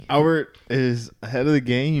Albert is ahead of the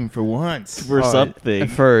game for once. For something.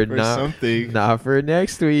 For not, something. Not for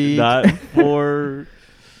next week. Not for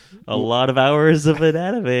a lot of hours of an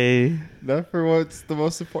anime. Not for what's the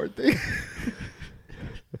most important thing.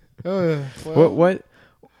 Oh, well. What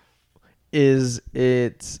is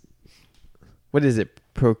it? What is it?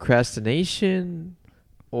 Procrastination,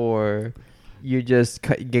 or you just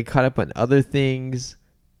get caught up on other things,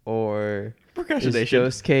 or Procrastination.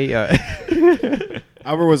 Is Josuke,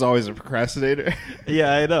 Albert was always a procrastinator.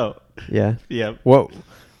 Yeah, I know. yeah. Yeah.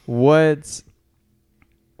 What's?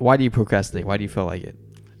 Why do you procrastinate? Why do you feel like it?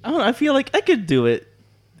 I don't know. I feel like I could do it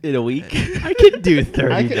in a week. I could do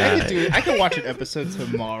 39. I could watch an episode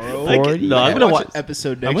tomorrow. I'm gonna watch an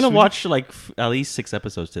episode next I'm gonna week. watch like at least 6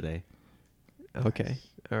 episodes today. Okay.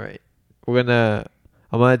 All right. I'm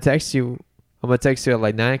gonna text you. I'm gonna text you at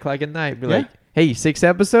like 9 o'clock at night. Be like, hey, 6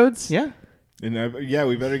 episodes? Yeah. And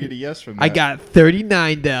we better get a yes from that. I got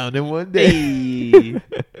 39 down in one day.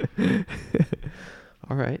 Hey.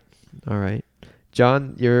 All right.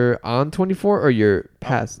 John, you're on 24 or you're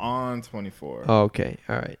past? On 24. Oh, okay.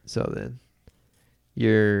 All right. So then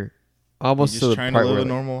you're almost You're to just the trying part to live where a it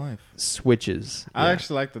normal life. switches. I Yeah.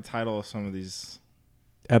 actually like the title of some of these.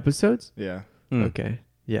 Episodes? Yeah. Okay.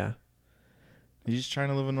 Yeah. You're just trying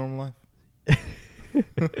to live a normal life.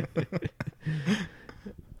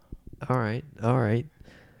 All right.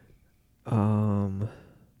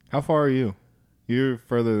 How far are you? You're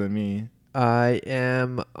further than me. I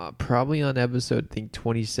am probably on episode, I think,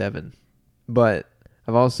 27. But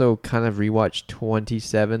I've also kind of rewatched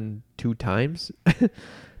 27 2 times.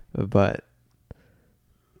 But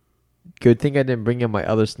good thing I didn't bring in my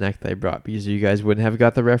other snack that I brought because you guys wouldn't have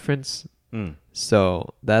got the reference.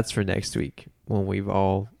 So that's for next week when we've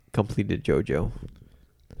all completed JoJo.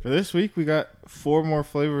 For this week, we got 4 more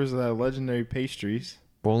flavors of that legendary pastries.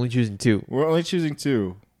 We're only choosing 2. We're only choosing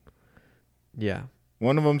 2. Yeah.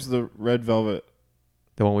 One of them's the red velvet.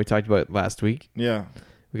 The one we talked about last week. Yeah.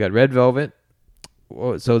 We got red velvet.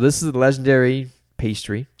 So this is the legendary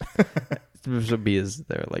pastry.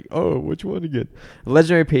 They're like, oh, which one again?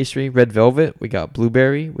 Legendary pastry, red velvet. We got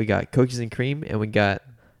blueberry. We got cookies and cream, and we got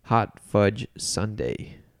hot fudge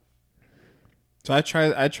sundae. So I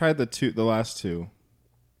tried the last 2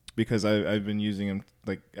 because I've been using them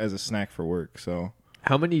like as a snack for work. So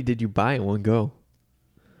How many did you buy in one go?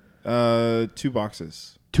 2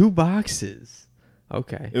 boxes. 2 boxes.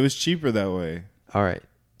 Okay. It was cheaper that way. All right.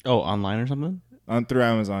 Oh, online or something? Through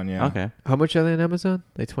Amazon, yeah. Okay. How much are they on Amazon?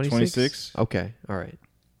 Like 26? 26. Okay. All right.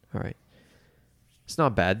 It's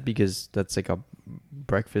not bad because that's like a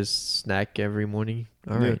breakfast snack every morning.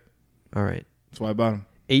 All right. That's why I bought them.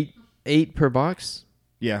 8 per box?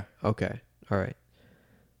 Yeah. Okay. All right.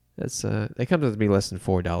 That's that comes to be less than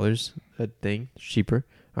 $4 a thing. Cheaper.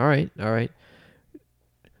 All right.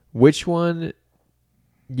 Which one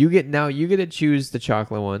you get now? You get to choose the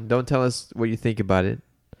chocolate one. Don't tell us what you think about it,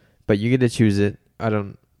 but you get to choose it. I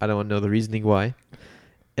don't know the reasoning why.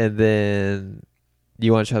 And then, do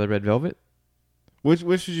you want to try the red velvet? Which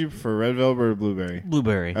would you prefer, red velvet or blueberry?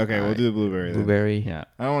 Blueberry. Okay, we'll do the blueberry. Blueberry. Yeah.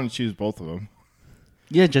 I don't want to choose both of them.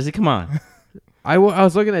 Yeah, Jesse, come on. I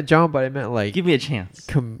was looking at John, but I meant like Give me a chance.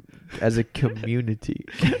 as a community.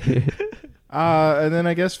 And then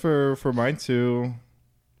I guess for mine too,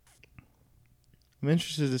 I'm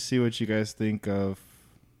interested to see what you guys think of.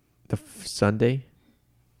 The Sunday.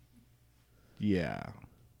 Yeah.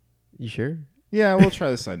 You sure? Yeah, we'll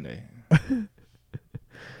try the Sunday.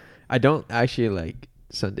 I don't actually like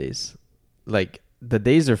Sundays. Like the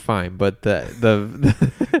days are fine, but the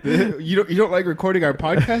You don't like recording our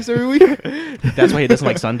podcast every week? That's why he doesn't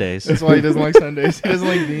like Sundays. That's why he doesn't like Sundays. He doesn't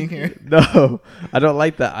like being here. No, I don't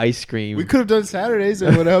like the ice cream. We could have done Saturdays.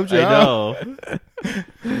 It would have helped you I out.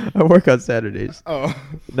 know. I work on Saturdays. Oh.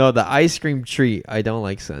 No, the ice cream treat. I don't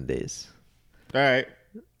like Sundays. All right.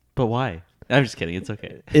 But why? I'm just kidding. It's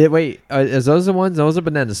okay. Wait, is those the ones? Those are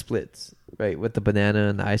banana splits, right? With the banana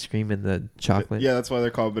and the ice cream and the chocolate. Yeah, that's why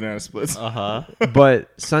they're called banana splits. Uh-huh. But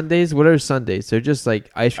Sundays, what are Sundays? They're just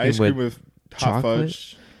like ice cream, with hot chocolate?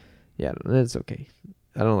 fudge. Yeah, that's okay.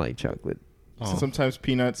 I don't like chocolate. Oh. Sometimes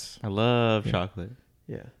peanuts. I love chocolate.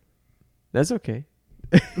 Yeah, that's okay.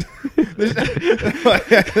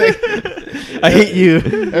 I hate you.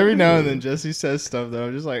 Every now and then Jesse says stuff that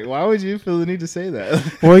I'm just like, why would you feel the need to say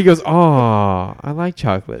that? Well, he goes, "Oh, I like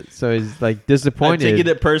chocolate," so he's like I'm disappointed taking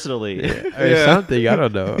it personally. or something. I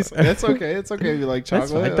don't know. He's like, that's okay. It's okay if you like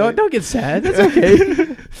That's chocolate. fine. Don't get sad. That's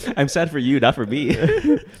okay. I'm sad for you, not for me.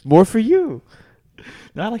 More for you.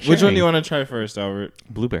 No, I like Which one sharing. do you want to try first, Albert?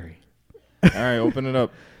 Blueberry. All right, open it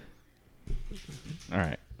up. All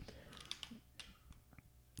right.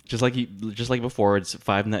 Just like before, it's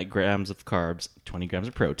 5 net grams of carbs, 20 grams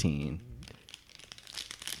of protein.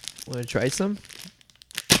 Want to try some?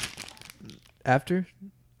 After?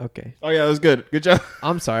 Okay. Oh yeah, that was good. Good job.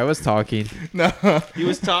 I'm sorry, I was talking. No, He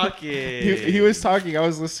was talking. he was talking. I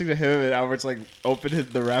was listening to him, and Albert's like opened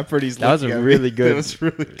the wrapper, and he's That was looking a at really me. good- That was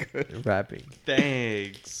really good. Rapping.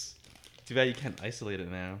 Thanks. Too bad you can't isolate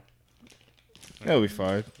it now. That'll be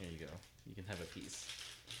fine. Here you go. You can have a piece.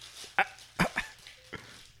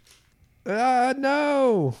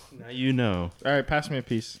 No. Now you know. All right, pass me a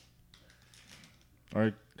piece.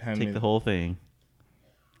 Or hand me Take the whole thing.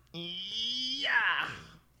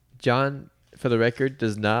 John, for the record,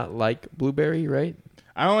 does not like blueberry, right?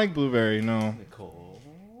 I don't like blueberry. No. Nicole.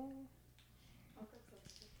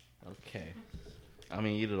 Okay. I'm gonna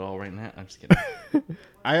eat it all right now. I'm just kidding.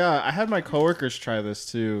 I had my coworkers try this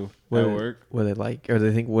too What at do- work. What do they like, or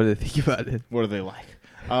what do they think about it? What are they like?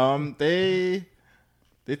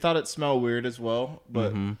 They thought it smelled weird as well,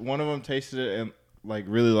 but one of them tasted it and like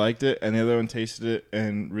really liked it, and the other one tasted it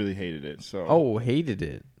and really hated it. So Hated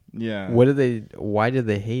it. yeah. Why did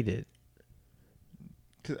they hate it?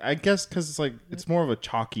 I guess because it's more of a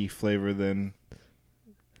chalky flavor than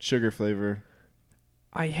sugar flavor.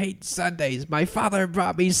 I hate Sundays. My father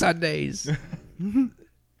brought me Sundays.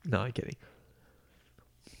 No, I'm kidding.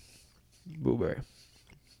 Blueberry.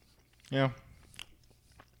 Yeah.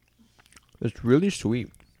 It's really sweet.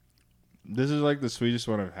 This is like the sweetest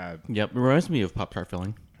one I've had. Yep. It reminds me of Pop-Tart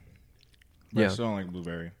filling. But I Yeah. still don't like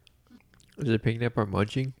blueberry. Is it picking up our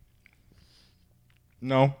munching?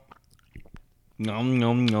 No. Nom,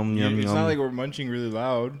 nom, nom, nom, It's nom. not like we're munching really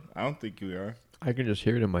loud. I don't think we are. I can just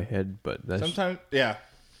hear it in my head, but that's Sometimes, yeah.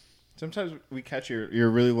 Sometimes we catch your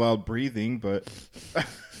really loud breathing, but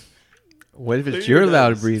what if it's Clear your loud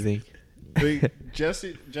does. breathing?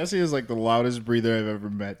 Jesse is like the loudest breather I've ever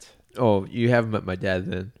met. Oh, you haven't met my dad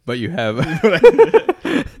then, but you have.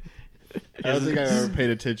 I don't think I've ever paid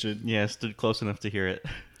attention. Yeah, stood close enough to hear it.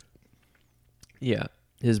 Yeah,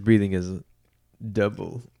 his breathing is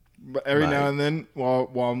double. But every Right. now and then, while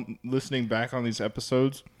I'm listening back on these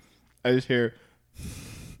episodes, I just hear.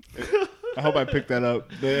 I hope I picked that up.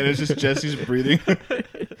 And it's just Jesse's breathing.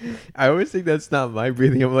 I always think that's not my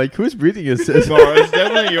breathing. I'm like, whose breathing is this? No, it's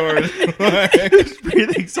definitely yours.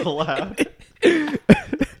 Breathing so loud.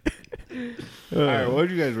 All right, what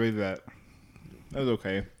did you guys rate that? That was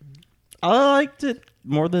okay. I liked it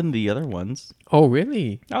more than the other ones. Oh,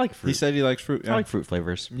 really? I like fruit. He said he likes fruit. I Yeah. like fruit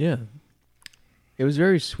flavors. Yeah. It was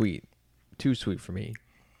very sweet. Too sweet for me.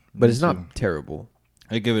 But Me it's too. not terrible.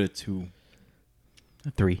 I give it a 2.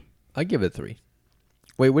 A 3. I give it a 3.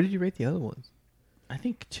 Wait, what did you rate the other ones? I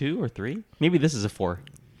think 2 or 3. Maybe this is a 4.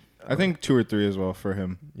 I think 2 or 3 as well for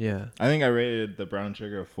him. Yeah. I think I rated the brown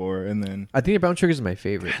sugar a 4, and then I think the brown sugar is my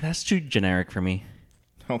favorite. That's too generic for me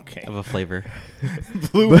okay, of a flavor.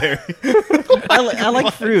 blueberry. I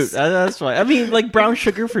like fruit. That's why. I mean, like brown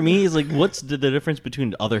sugar for me is like, what's the difference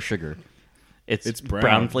between other sugar? It's brown.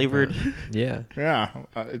 brown flavored. Yeah. Yeah,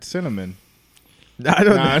 it's cinnamon. I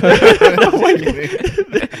don't Nah, know.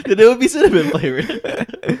 Then it would be cinnamon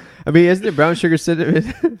flavored. I mean, isn't it brown sugar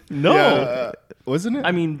cinnamon? No. Yeah, wasn't it?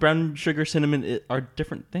 I mean, brown sugar, cinnamon are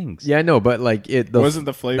different things. Yeah, I know, but like it wasn't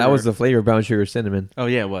the flavor. That was the flavor of brown sugar cinnamon. Oh,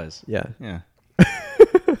 yeah, it was. Yeah. Yeah.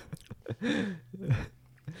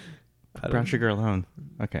 I don't- Brown sugar alone.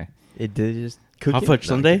 Okay. It did just cook Hot it? fudge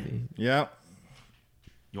No, sundae? it could be. Yeah.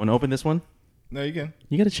 You want to open this one? No, you can.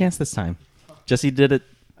 You get a chance this time. Jesse did it.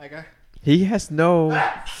 I got. He has no.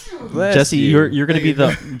 Bless Jesse, you. you're gonna be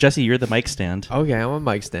the Jesse. You're the mic stand. Okay, I'm a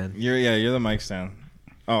mic stand. You're the mic stand.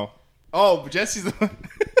 Oh, Jesse's the one.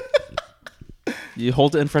 You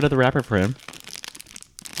hold it in front of the wrapper for him.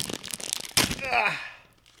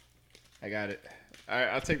 I got it. All right,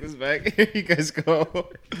 I'll take this back. Here you guys go.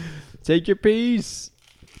 Take your piece.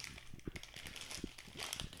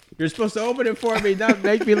 You're supposed to open it for me, not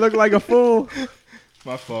make me look like a fool.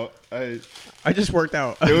 My fault. It I just worked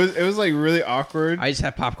out. was like really awkward. I just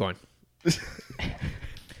have popcorn. It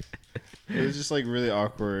was just like really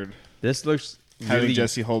awkward This looks having really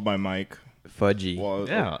Jesse hold my mic. fudgy. While,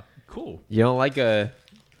 Yeah. Cool. You don't like a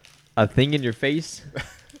thing in your face?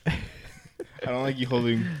 I don't like you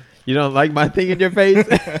holding. You don't like my thing in your face?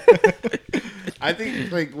 I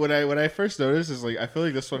think like when I first noticed is like I feel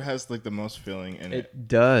like this one has like the most filling in it. It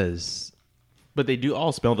does. But they do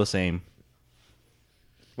all smell the same.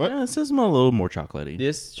 What? Yeah, this does smell a little more chocolatey.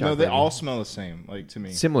 This No, they chocolate- all smell the same. Like to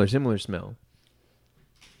me. similar smell.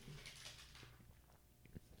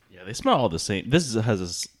 Yeah, they smell all the same.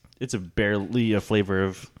 It's barely a flavor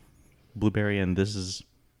of blueberry, and this is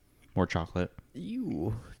more chocolate.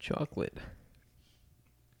 Ew, chocolate.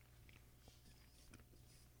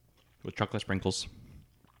 with chocolate sprinkles.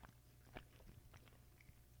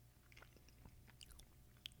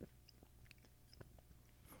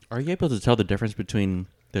 Are you able to tell the difference between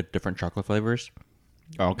the different chocolate flavors?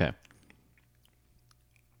 Oh, okay.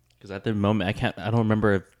 Because at the moment, I don't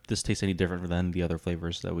remember if this tastes any different than the other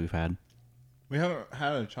flavors that we've had. We haven't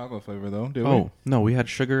had a chocolate flavor though, did we? Oh, no, we had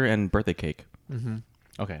sugar and birthday cake. Mm-hmm.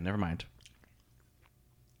 Okay, never mind.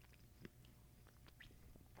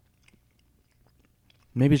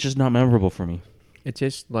 Maybe it's just not memorable for me. It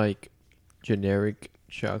tastes like generic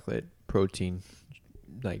chocolate protein,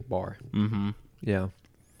 like bar. Mm-hmm. Yeah.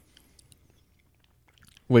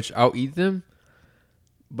 Which I'll eat them,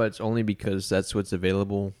 but it's only because that's what's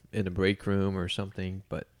available in a break room or something.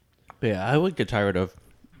 But Yeah, I would get tired of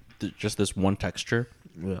just this one texture.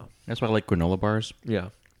 yeah, That's why I like granola bars. yeah.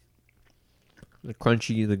 The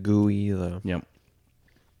crunchy, the gooey, the Yep.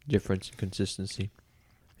 difference in consistency.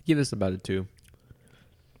 I give this about a 2.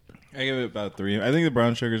 I give it about 3. I think the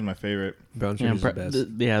brown sugar is my favorite. Brown sugar is the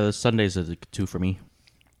best. The Sundays is a 2 for me.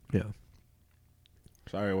 Yeah.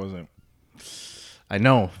 Sorry, it wasn't. I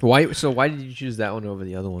know. Why? So why did you choose that one over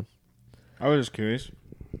the other one? I was just curious.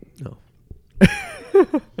 No.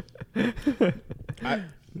 I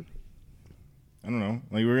don't know.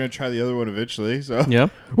 Like, we're gonna try the other one eventually. So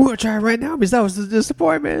Yep. We're gonna try it right now because that was a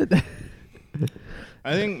disappointment.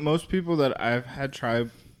 I think most people that I've had try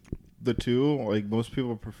the two, like most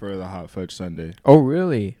people prefer the hot fudge sundae. Oh,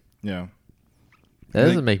 really? Yeah. That I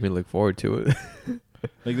doesn't think- make me look forward to it.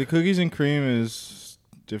 Like the cookies and cream is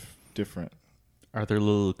different. Are there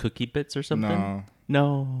little cookie bits or something? No.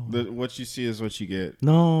 No. What you see is what you get.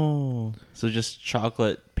 No. So just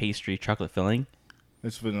chocolate pastry, chocolate filling?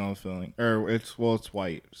 It's vanilla filling. Or it's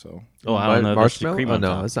white, so. Oh, I don't know. There's the Marshmallow? cream Oh, on no,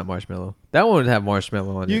 top. it's not marshmallow. That one would have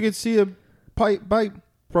marshmallow on You it. could see a bite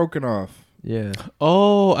broken off. Yeah.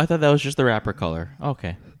 Oh, I thought that was just the wrapper color.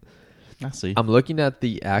 Okay. I see. I'm looking at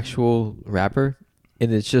the actual wrapper,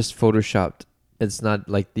 and it's just photoshopped. It's not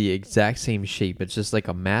like the exact same shape. It's just like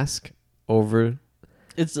a mask over.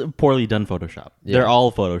 It's a poorly done Photoshop. Yeah. They're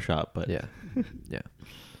all Photoshop, but Yeah. Yeah.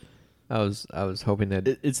 I was hoping that.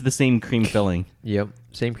 it's the same cream filling. Yep.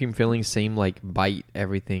 Same cream filling, same like bite,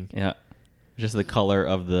 everything. Yeah. Just the color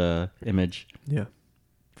of the image Yeah.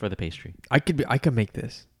 for the pastry. I could make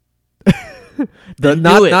this. Then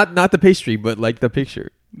not do it. not the pastry, but like the picture.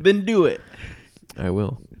 Then do it. I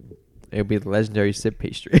will. It'll be the legendary sip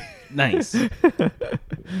pastry. Nice.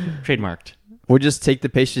 Trademarked. We'll just take the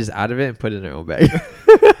pastries out of it and put it in our own bag.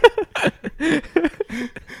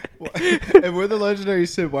 If we're the legendary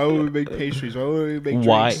sip, why would we make pastries? Why would we make drinks?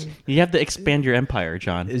 Why? You have to expand your empire,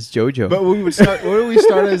 John. It's JoJo. But we would start. What do we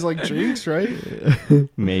start as, like drinks, right?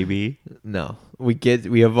 Maybe. No, we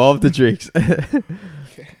evolved the drinks.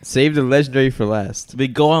 Save the legendary for last. They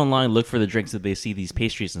go online, look for the drinks that they see these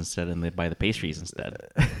pastries instead, and they buy the pastries instead.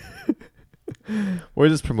 We're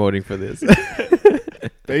just promoting for this.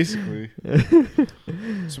 Basically.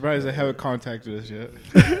 Surprised they haven't contacted us yet.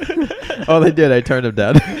 Oh, they did. I turned them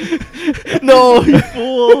down. No, you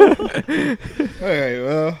fool! Okay,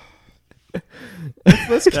 well,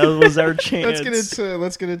 That was our chance.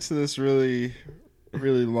 let's get into this really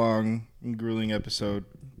long and grueling episode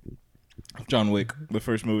of John Wick, the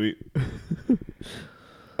first movie.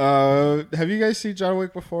 Have you guys seen John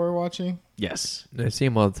Wick before watching? Yes. I see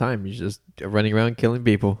him all the time. He's just running around killing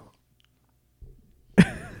people.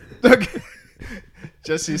 Okay.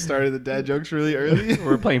 Jesse started the dad jokes really early.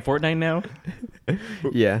 We're playing Fortnite now?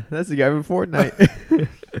 Yeah, that's the guy from Fortnite.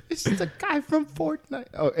 It's the guy from Fortnite.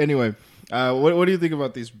 Oh, anyway, what do you think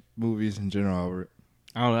about these movies in general, Albert?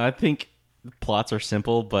 I don't know. I think the plots are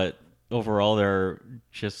simple, but overall they're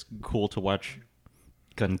just cool to watch.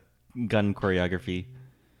 Gun choreography.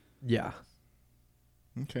 Yeah.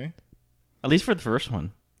 Okay. At least for the first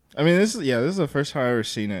one. I mean, this is the first time I've ever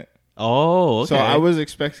seen it. Oh, okay. So I was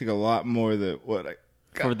expecting a lot more than what I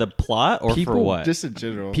got. For the plot or for People what? Just in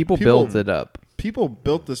general. People built it up. People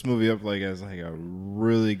built this movie up as like a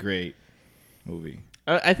really great movie.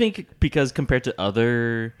 I think because compared to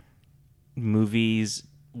other movies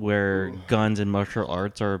where guns and martial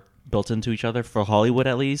arts are built into each other, for Hollywood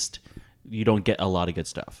at least, you don't get a lot of good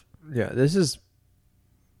stuff. Yeah, this is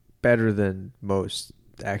better than most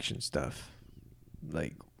action stuff.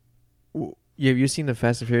 Like, have you seen the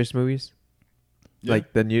Fast and Furious movies? Yeah.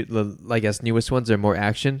 Like I guess newest ones are more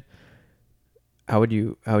action. How would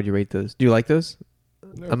you rate those? Do you like those?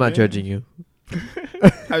 I'm not judging you.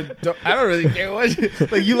 I don't really care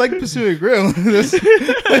what you like Pacific Rim.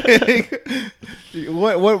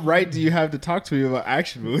 What right do you have to talk to me about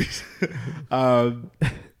action movies?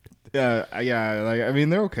 Yeah. Like I mean,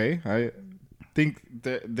 they're okay. think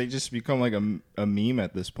that they just become like a meme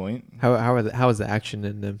at this point. How is the action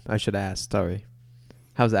in them? I should ask. Sorry.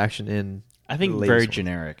 How's the action in? I think the latest very one?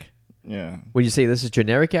 generic. Yeah. Would you say this is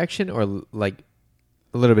generic action or like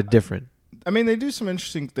a little bit different? I mean, they do some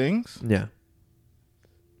interesting things. Yeah.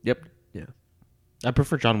 Yep. Yeah. I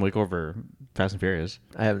prefer John Wick over Fast and Furious.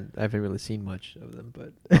 I haven't really seen much of them,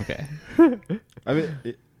 but Okay. I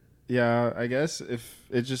mean, yeah, I guess if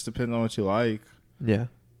it just depends on what you like. yeah.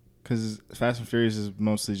 Because Fast and Furious is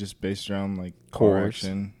mostly just based around like car Cars.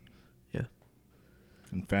 action. Yeah.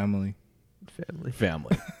 And family.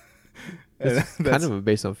 Family. And It's kind of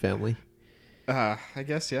based on family. I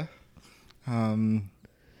guess, yeah.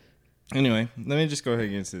 Anyway, let me just go ahead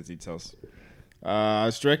and get into the details.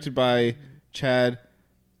 It's directed by Chad.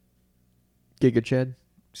 Giga Chad.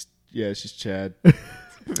 Yeah, she's Chad.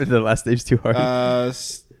 The last name's too hard.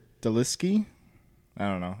 Staliski? I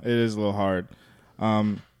don't know. It is a little hard.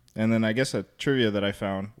 And then I guess a trivia that I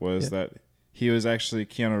found was that he was actually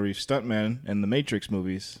Keanu Reeves' stuntman in the Matrix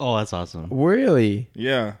movies. Oh, that's awesome. Really?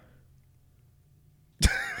 Yeah.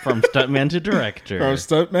 From stuntman to director. From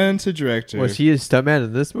stuntman to director. Was he a stuntman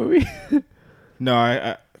in this movie? No,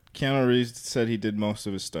 I Keanu Reeves said he did most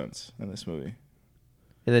of his stunts in this movie.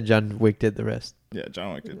 And then John Wick did the rest. Yeah,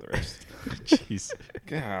 John Wick did the rest. Jeez.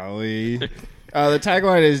 Golly. The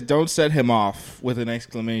tagline is "Don't set him off" with an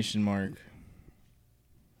exclamation mark.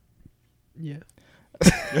 Yeah.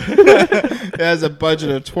 It has a budget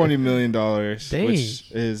of $20 million, Dang.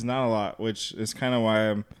 which is not a lot. Which is kind of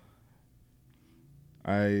why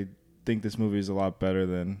I think this movie is a lot better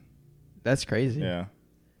than. That's crazy. Yeah.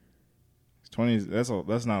 20. That's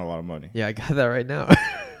not a lot of money. Yeah, I got that right now.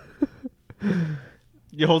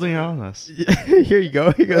 You're holding out on us. Here you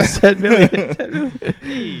go. Here goes 10 million. 10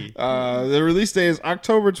 million. The release date is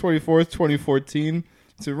October 24th, 2014.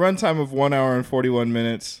 It's a runtime of 1 hour and 41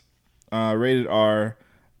 minutes. Rated R.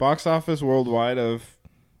 Box office worldwide of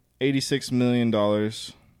 $86 million.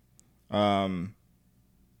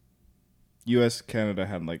 U.S., Canada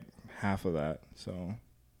had like half of that. So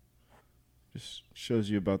just shows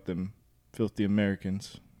you about them filthy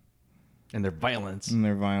Americans. And their violence. And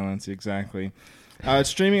their violence, exactly. It's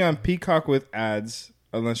streaming on Peacock with ads,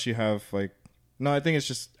 unless you have like... No, I think it's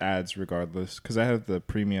just ads regardless, because I have the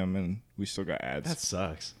premium and we still got ads. That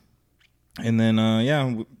sucks. And then,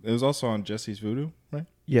 it was also on Jesse's Voodoo, right?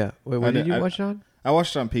 Yeah. Wait, what did you watch it on? I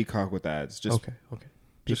watched it on Peacock with ads. Just, Okay.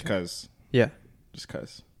 Just because. Yeah. Just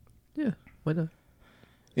because. Yeah. Why not?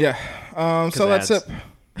 Yeah. So that's ads. it.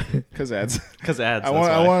 Because ads. Because ads.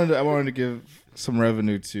 I wanted to give some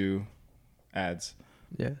revenue to ads.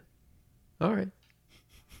 Yeah. All right.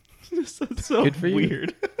 This is so Good for you.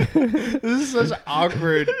 weird. This is such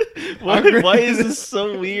awkward. Why is this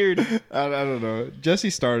so weird? I don't know. Jesse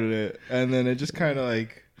started it, and then it just kind of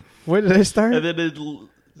like... When did I start? And then it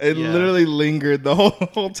literally lingered the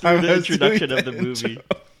whole time. the I was introduction doing of the movie.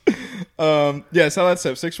 Yeah, so that's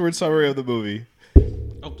it. 6-word summary of the movie.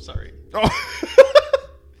 Oh, sorry. Oh.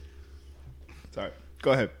 Sorry.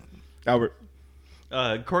 Go ahead, Albert.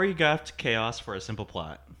 Choreographed chaos for a simple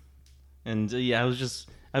plot. And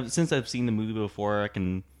since I've seen the movie before,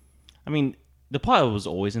 the plot was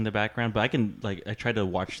always in the background, but I try to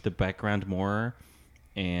watch the background more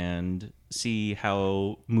and see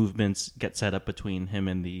how movements get set up between him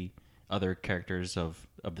and the other characters of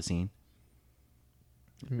the scene.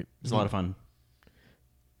 It's a lot of fun.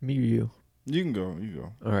 Me or you? You can go. You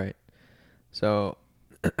go. All right. So,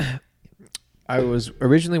 I was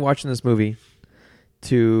originally watching this movie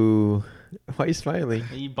to... Why are you smiling?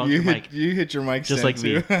 You bumped your mic. You hit your mic Just stand like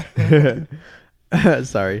too. me.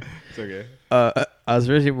 Sorry. It's okay. I was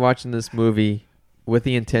originally watching this movie with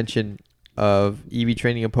the intention of Eevee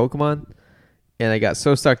training a Pokemon, and I got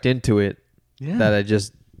so sucked into it that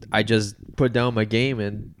I just put down my game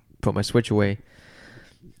and put my Switch away.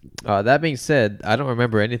 That being said, I don't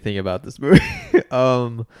remember anything about this movie,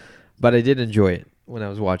 but I did enjoy it when I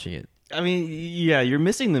was watching it. I mean, yeah, you're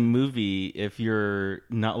missing the movie if you're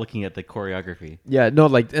not looking at the choreography. Yeah, no,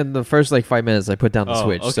 like in the first 5 minutes, I put down the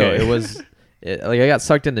Switch, so okay. it was I got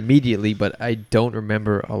sucked in immediately, but I don't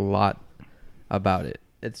remember a lot about it.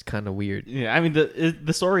 It's kind of weird. Yeah, I mean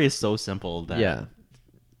the story is so simple that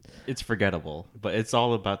it's forgettable, but it's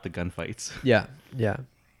all about the gunfights. Yeah.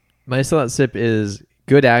 My still out sip is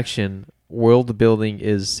good action. World building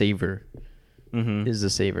is savor. Mm-hmm. Is the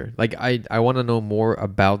savor. Like I want to know more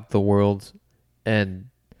about the world and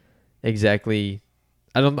exactly.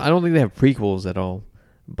 I don't think they have prequels at all,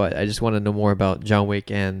 but I just want to know more about John Wick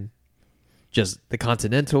and just the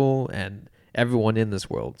Continental and everyone in this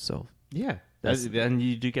world. So Yeah, and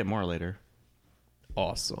you do get more later.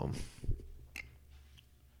 awesome.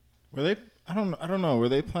 Were they I don't know. Were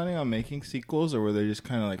they planning on making sequels, or were they just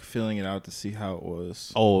kind of like filling it out to see how it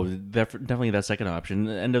was? Oh, definitely that second option.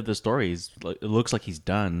 The end of the story is it looks like he's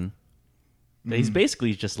done. He's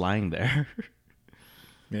basically just lying there.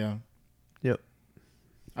 Yeah. Yep.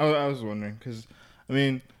 I was wondering because, I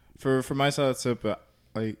mean, for my side of the tip,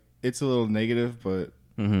 like it's a little negative, but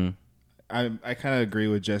I kind of agree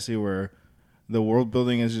with Jesse where the world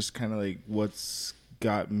building is just kind of like what's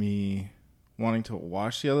got me wanting to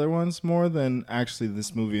watch the other ones more than actually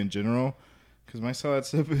this movie in general. Because my side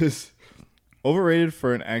of the tip is overrated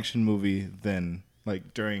for an action movie then.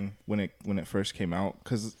 Like during when it first came out,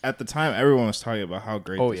 because at the time everyone was talking about how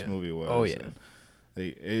great this movie was. Oh yeah.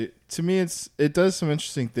 And to me, it does some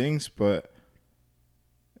interesting things, but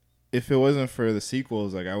if it wasn't for the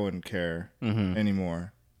sequels, like I wouldn't care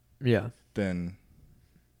anymore. Yeah. Than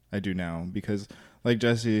I do now, because like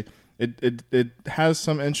Jesse, it has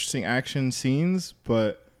some interesting action scenes,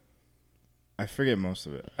 but I forget most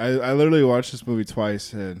of it. I literally watched this movie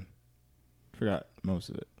twice and forgot most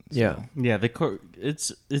of it. Yeah. Yeah,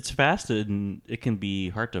 it's fast and it can be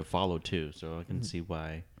hard to follow too. So I can see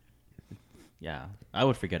why. Yeah, I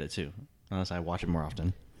would forget it too unless I watch it more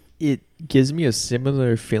often. It gives me a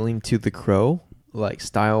similar feeling to The Crow, like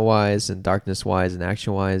style wise and darkness wise and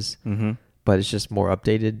action wise, but it's just more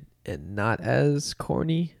updated and not as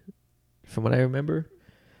corny, from what I remember.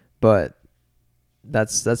 But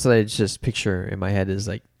that's what I just picture in my head is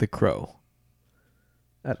like The Crow.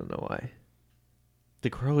 I don't know why. The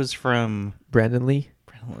Crow is from Brandon Lee.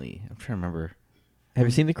 I'm trying to remember. Have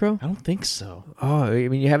you seen The Crow? I don't think so. Oh, I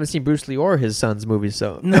mean, you haven't seen Bruce Lee or his son's movies,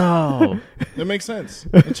 so No. That makes sense.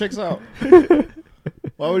 It checks out.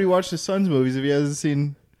 Why would he watch his son's movies if he hasn't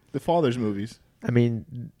seen the father's movies? I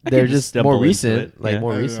mean, I they're could just just stumble more into recent. it. Like Yeah.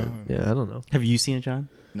 more I don't recent. know. Yeah, I don't know. Have you seen it, John?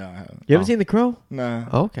 No, I haven't. You haven't Oh. seen The Crow? Nah.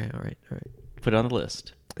 Oh, okay, all right. Put it on the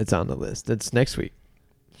list. It's on the list. It's next week.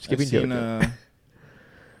 I've seen JoJo.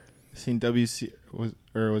 seen WC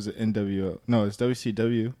was it NWO? No, it's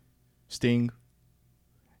WCW. Sting.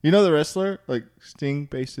 You know the wrestler? Like Sting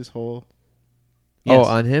based his whole. Oh, Yes.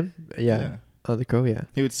 on him? Yeah. Yeah. On The Crow, yeah.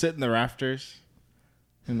 He would sit in the rafters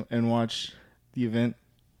and watch the event,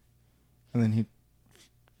 and then he'd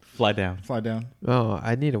Fly down. fly down. Oh,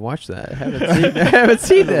 I need to watch that. I haven't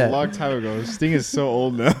seen A that. long time ago. Sting is so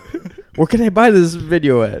old now. Where can I buy this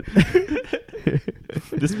video at?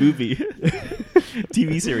 This movie.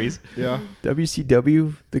 TV series. Yeah.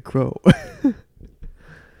 WCW The Crow.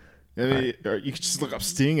 I mean, or you could just look up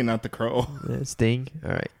Sting and not the Crow. Sting.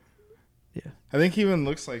 All right. I think he even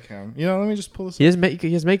looks like him. You know, let me just pull this He up.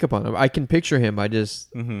 has makeup on him. I can picture him. I just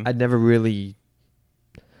I'd never really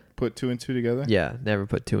Put two and two together. never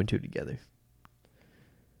put two and two together.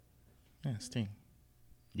 Yeah, Sting.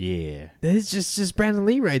 Yeah. It's just Brandon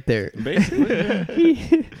Lee right there. Basically,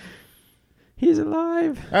 yeah. He's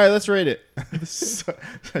alive. All right, let's rate it. This is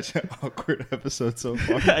such an awkward episode so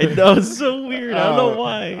far. I know, it's so weird. I don't know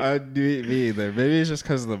why. Me either. Maybe it's just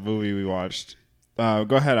because of the movie we watched. Go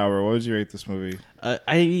ahead, Albert. What would you rate this movie?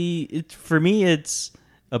 For me, it's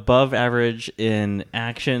above average in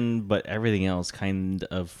action, but everything else kind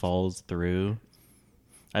of falls through.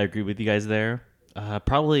 I agree with you guys there.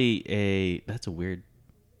 Probably that's a weird.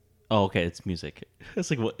 Oh, okay, it's music. It's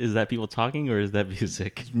like, what is that? People talking, or is that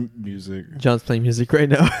music? Music. John's playing music right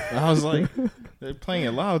now. I was like, they're playing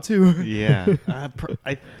it loud too. Yeah,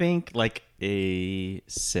 I think like a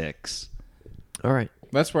 6. All right.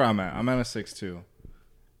 That's where I'm at. I'm at a 6 too.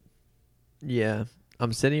 Yeah,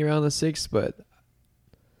 I'm sitting around the 6, but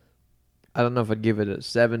I don't know if I'd give it a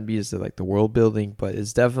 7 because of like the world building, but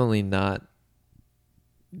it's definitely not.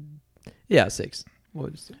 Yeah, 6.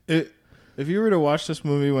 What is it? If you were to watch this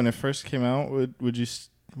movie when it first came out, would you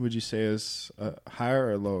say it's higher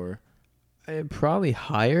or lower? Probably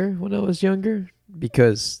higher when I was younger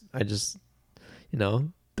because I just,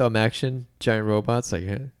 dumb action, giant robots. Like,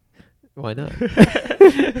 why not?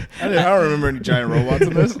 I don't remember any giant robots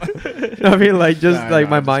in this. I mean, like just Nah, like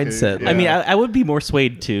nah, my I'm just mindset. kidding. I mean, I would be more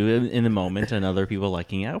swayed too in the moment, and other people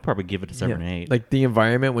liking it. I'll probably give it a 7 or 8. Like the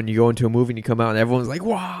environment when you go into a movie and you come out and everyone's like,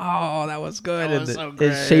 "Wow, that was good," That and was so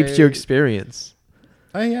it shapes your great. experience.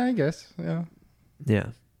 Yeah, I guess. Yeah. Yeah.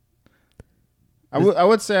 I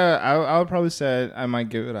would say I would probably say I might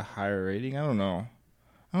give it a higher rating. I don't know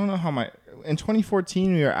how in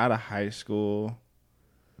 2014 we were out of high school.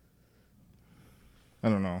 I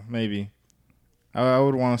don't know, maybe. I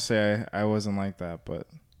would want to say I wasn't like that, but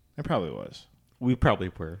I probably was. We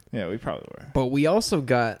probably were. Yeah, we probably were. But we also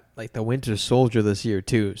got like the Winter Soldier this year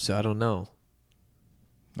too, so I don't know.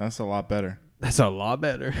 That's a lot better. That's a lot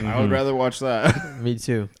better. I would rather watch that. Me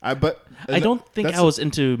too. I don't think I was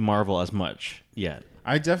into Marvel as much yet.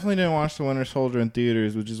 I definitely didn't watch The Winter Soldier in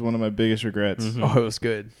theaters, which is one of my biggest regrets. Mhm. Oh, it was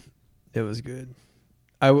good. It was good.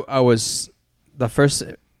 I was the first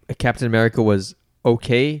Captain America was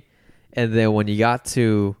okay, and then when you got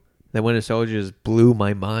to the Winter Soldier, just blew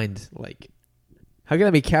my mind. Like, how can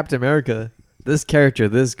I be Captain America? This character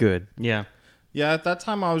this good? Yeah. Yeah, at that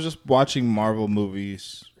time I was just watching Marvel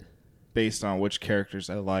movies based on which characters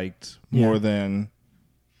I liked more than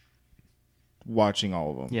watching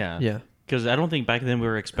all of them. Yeah. Yeah. Because I don't think back then we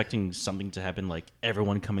were expecting something to happen, like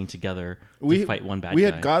everyone coming together to fight one bad guy. We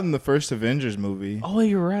had gotten the first Avengers movie, Oh,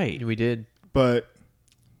 you're right. We did. but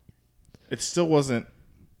it still wasn't.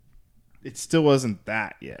 It still wasn't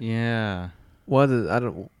that yet. Yeah. I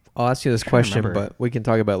don't. I'll ask you this question, remember. but we can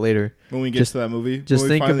talk about it later. When we get Just- to that movie, just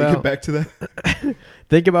when we think finally about- get back to that.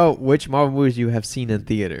 Think about which Marvel movies you have seen in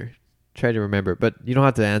theater. Try to remember, but you don't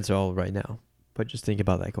have to answer all right now. But just think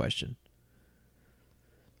about that question.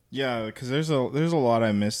 Yeah, because there's a lot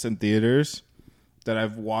I missed in theaters that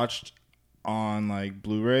I've watched on like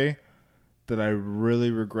Blu-ray that I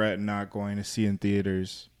really regret not going to see in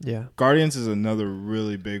theaters. Yeah. Guardians is another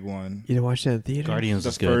really big one. You didn't watch that in theater? Guardians The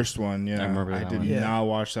is good. first one, yeah. I remember I that did one. Yeah. not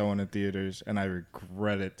watch that one in theaters, and I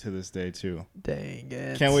regret it to this day too. Dang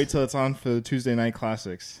it. Can't wait till it's on for the Tuesday night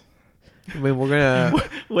classics. I mean, we're gonna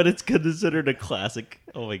When it's considered a classic.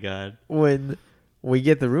 Oh my god. when we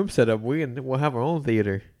get the room set up, we'll have our own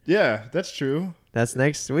theater. Yeah, that's true. That's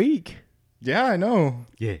next week. Yeah, I know.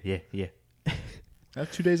 Yeah. I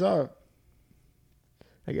have 2 days off.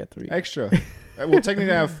 I got 3. Extra. Well,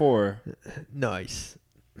 technically I have 4. Nice.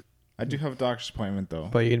 I do have a doctor's appointment though.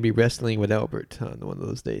 But you're gonna be wrestling with Albert on one of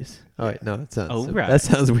those days. All right, no, that sounds Oh, right. that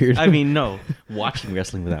sounds weird. I mean, no. Watching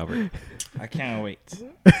wrestling with Albert. I can't wait.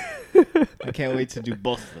 I can't wait to do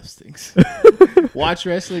both of those things. Watch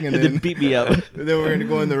wrestling and And then then beat me up. then we're gonna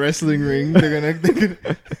go in the wrestling ring. They're gonna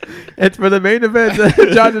it's for the main event,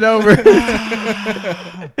 John and Albert.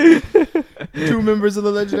 2 members of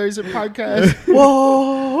the Legendary Sip podcast.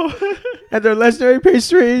 Whoa! And their legendary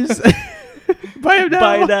pastries. Buy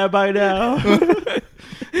them now. Buy now.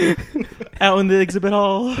 Out in the exhibit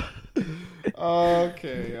hall.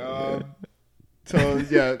 Okay. So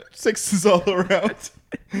yeah, 6 is all around.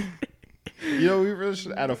 You know, we really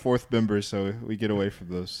should add a 4th member so we get away from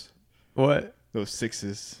those What?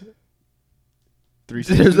 6s. 3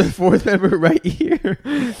 There's a 6s. 4th member right here.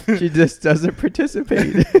 She just doesn't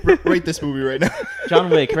participate. Rate this movie right now. John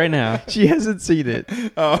Wick, right now. She hasn't seen it.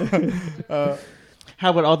 How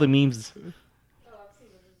about all the memes?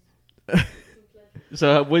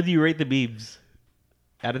 So, what do you rate the memes?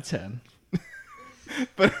 Out of 10.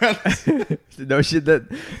 But No, they're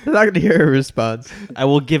not gonna hear her response. I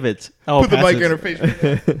will give it. Oh, put the mic in her face.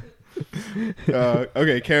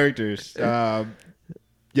 Okay, characters. Yeah,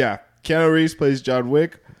 Keanu Reeves plays John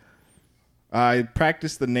Wick. I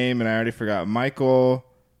practiced the name and I already forgot. Michael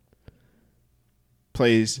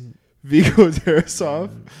plays Vigo Tarasov.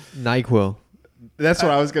 NyQuil. That's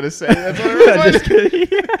what I was gonna say. That's what I Just kidding.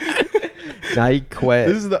 NyQuil.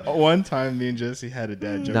 This is the one time me and Jesse had a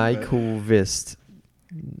dad joke. NyQuilvist.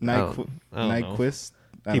 I don't know. Nyquist.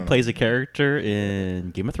 He plays a character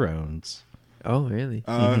in Game of Thrones. Oh, really?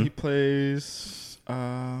 He plays.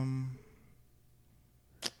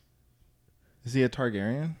 Is he a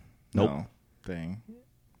Targaryen? Nope. No. Dang.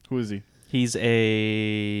 Who is he? He's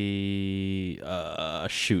a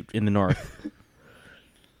shoot in the north.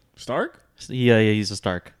 Stark? Yeah, he's a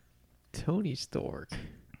Stark. Tony Stark.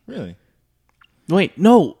 Really? Wait,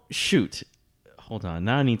 no, shoot. Hold on,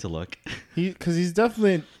 now I need to look. Because he's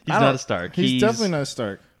definitely. He's not a Stark. He's definitely not a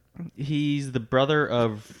Stark. He's the brother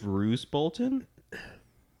of Roose Bolton.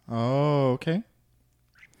 Oh, okay.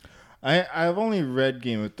 I've only read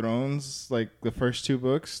Game of Thrones, like the first 2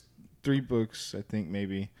 books, 3 books, I think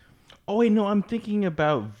maybe. Oh wait, no, I'm thinking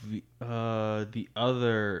about the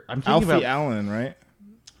other. I'm thinking Alfie about Allen, right?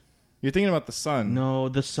 You're thinking about the son. no,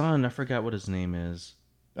 the son. I forgot what his name is.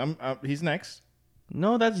 He's next.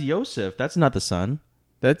 No, that's Yosef. That's not the son.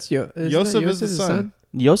 That's Yosef is the son.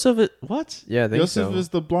 Yosef, what? Yeah, I think Yosef so. is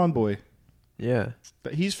the blonde boy. Yeah.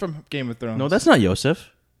 But he's from Game of Thrones. No, that's not Yosef.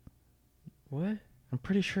 What? I'm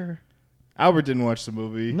pretty sure. Albert didn't watch the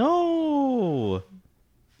movie. No,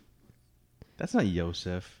 that's not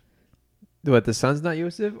Yosef. What? The son's not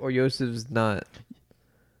Yosef, or Yosef's not?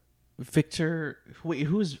 Victor. Wait,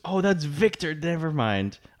 who's? Oh, that's Victor. Never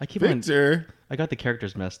mind. I keep on. Victor. I got the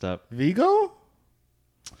characters messed up. Vigo?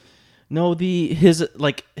 No, his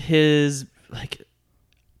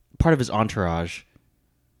part of his entourage.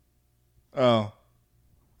 Oh.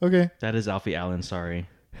 Okay. That is Alfie Allen. Sorry.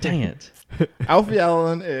 Dang it. Alfie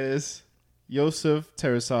Allen is Yosef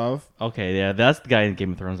Tarasov. Okay, yeah, that's the guy in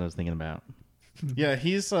Game of Thrones I was thinking about. Yeah,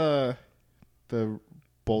 he's the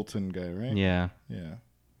Bolton guy, right? Yeah. Yeah.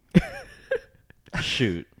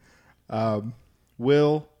 Shoot.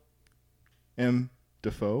 Will M.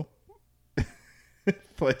 Defoe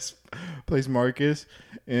plays Marcus,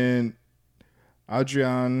 and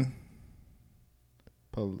Adrian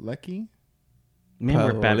Palecki Man,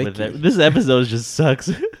 we're bad with it. This episode just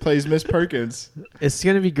sucks. plays Miss Perkins. It's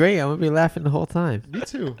gonna be great. I'm gonna be laughing the whole time. Me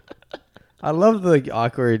too. I love the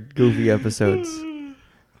awkward, goofy episodes.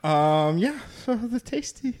 Yeah. So the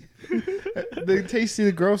tasty,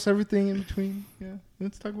 the gross, everything in between. Yeah.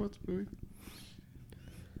 Let's talk about the movie.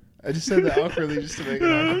 I just said that awkwardly just to make it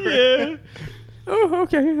awkward. Yeah. Oh,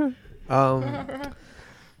 okay.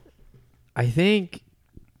 I think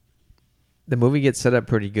the movie gets set up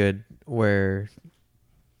pretty good, where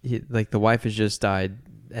the wife has just died,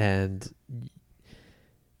 and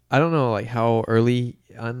I don't know like how early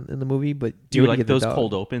on in the movie, but Do you like those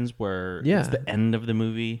cold opens where it's the end of the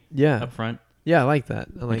movie? Yeah, up front. Yeah, I like that.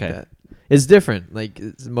 I like that. It's different. Like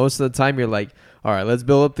most of the time, you're like, all right, let's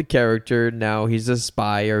build up the character. Now he's a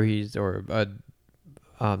spy,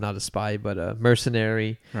 not a spy, but a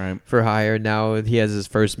mercenary for hire. Now he has his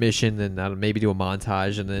first mission, and maybe do a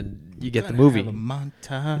montage, and then you get the movie. Have a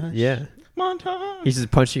montage. Yeah, montage. He's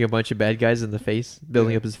just punching a bunch of bad guys in the face,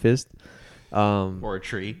 building up his fist. Or a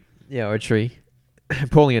tree. Yeah, or a tree.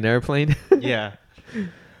 Pulling an airplane. Yeah. Look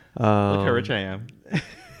how rich I am. I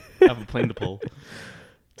have a plane to pull.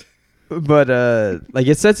 But like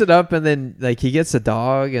it sets it up, and then like he gets a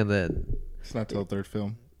dog, and then it's not till the third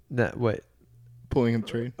film. What? Pulling a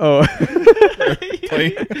train. Oh,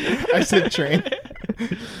 plane. I said train.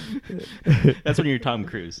 That's when you're Tom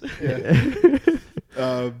Cruise. Yeah.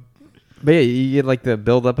 But yeah, you get like the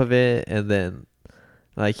build up of it, and then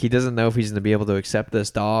like he doesn't know if he's gonna be able to accept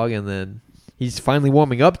this dog, and then he's finally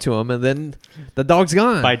warming up to him, and then the dog's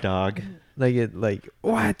gone. Bye, dog. Like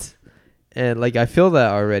what? And like I feel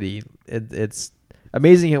that already. It's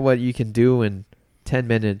amazing at what you can do in 10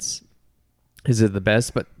 minutes. Is it the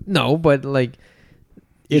best? But no. But like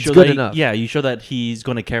it's good enough. Yeah, you show that he's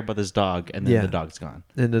going to care about this dog, and then the dog's gone.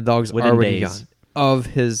 And the dog's within already days. gone of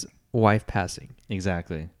his wife passing.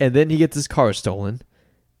 Exactly. And then he gets his car stolen.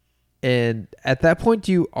 And at that point,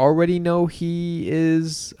 do you already know he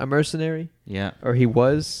is a mercenary? Yeah. Or he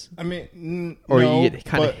was? I mean, or no, you get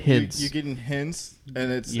kind of hints. You're getting hints,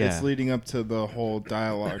 and it's leading up to the whole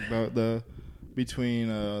dialogue the between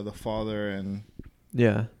the father and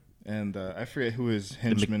I forget who his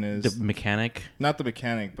henchman is. The mechanic? Not the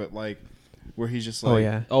mechanic, but like where he's just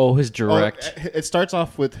like his direct. It starts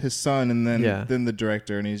off with his son, and then the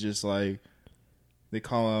director, and he's just like. They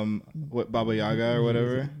call him Baba Yaga or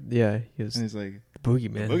whatever. Yeah, and he's like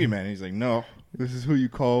Boogeyman. Boogeyman. And he's like, no, this is who you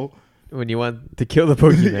call when you want to kill the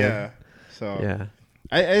Boogeyman. Yeah. So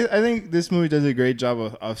I think this movie does a great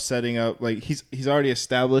job of setting up like he's already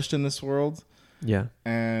established in this world. Yeah,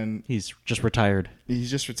 and he's just retired.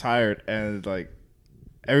 And like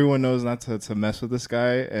everyone knows not to mess with this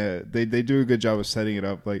guy. They do a good job of setting it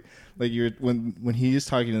up. Like when he is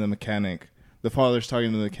talking to the mechanic, the father's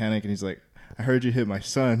talking to the mechanic, and he's like, I heard you hit my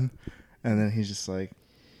son. And then he's just like,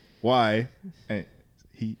 why? And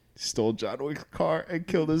he stole John Wick's car and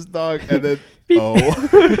killed his dog. And then,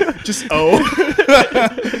 just because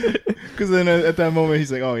then at that moment,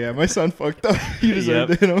 he's like, oh, yeah, my son fucked up. He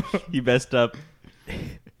deserved it. He messed up.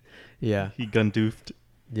 Yeah. He gun-doofed.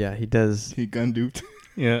 Yeah, he does. He gun-doofed.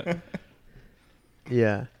 Yeah.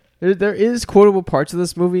 Yeah. There is quotable parts of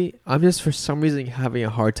this movie. I'm just, for some reason, having a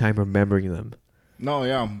hard time remembering them. No,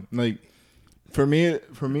 yeah. Like, For me,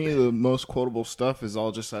 the most quotable stuff is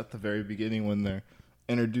all just at the very beginning when they're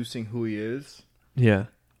introducing who he is. Yeah.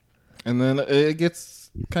 And then it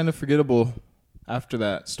gets kind of forgettable after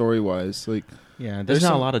that, story-wise. Like, there's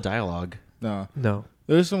not a lot of dialogue. No.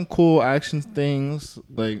 There's some cool action things.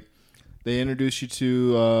 Like, they introduce you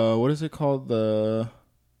to, what is it called? The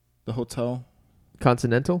hotel?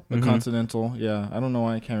 Continental? The Continental, yeah. I don't know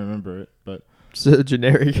why I can't remember it, but... It's so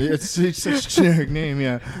generic. It's such a generic name,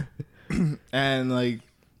 yeah. And like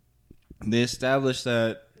they establish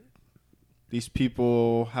that these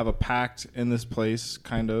people have a pact in this place,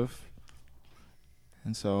 kind of,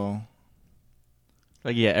 and so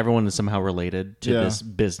like everyone is somehow related to this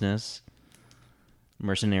business,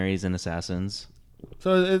 mercenaries and assassins.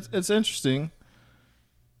 So it's interesting,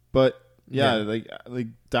 but like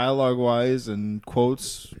dialogue wise and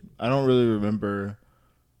quotes, I don't really remember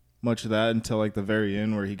much of that until like the very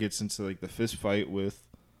end where he gets into like the fist fight with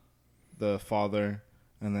the father,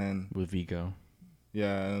 and then with Vigo.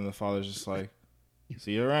 Yeah, and the father's just like,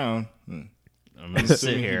 see you around. I'm gonna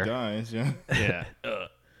sit here. He dies, Yeah.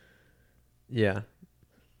 Yeah.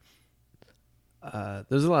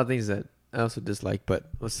 There's a lot of things that I also dislike, but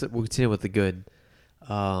we'll continue with the good.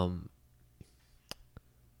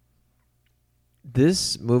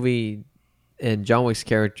 This movie and John Wick's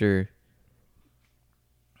character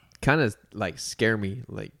kind of like scare me.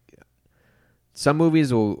 Like some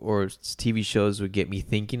movies or TV shows would get me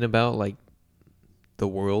thinking about like the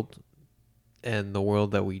world and the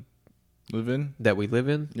world that we live in.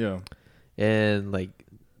 Yeah, and like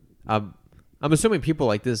I'm assuming people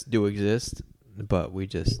like this do exist, but we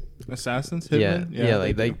just assassins. Hitmen? Yeah,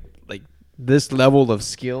 like this level of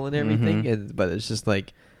skill and everything, and but it's just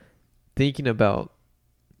like thinking about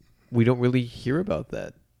we don't really hear about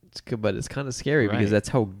that. It's good, but it's kind of scary because that's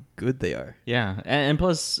how good they are. Yeah, and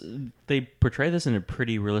plus they portray this in a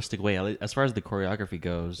pretty realistic way as far as the choreography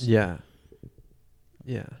goes. Yeah.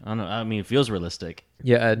 I don't know. I mean, it feels realistic.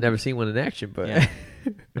 Yeah, I'd never seen one in action, but like,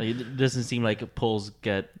 it doesn't seem like punches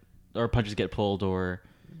get pulled or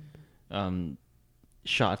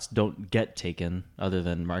shots don't get taken, other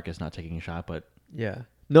than Marcus not taking a shot. But yeah,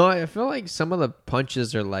 no, I feel like some of the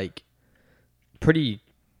punches are like pretty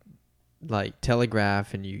like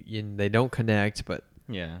telegraph, and they don't connect. But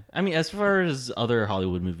yeah, I mean, as far as other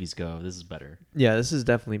Hollywood movies go, this is better. Yeah, this is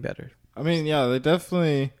definitely better. I mean, yeah, they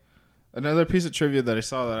definitely. Another piece of trivia that I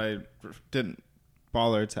saw that I didn't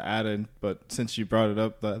bother to add in, but since you brought it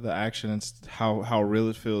up, the action and how real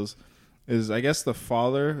it feels, is I guess the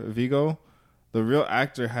father, Vigo, the real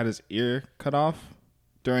actor had his ear cut off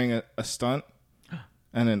during a stunt,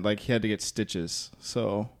 and then like he had to get stitches.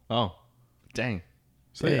 So dang.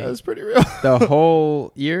 So yeah, it's pretty real. The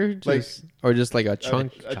whole ear, or just like a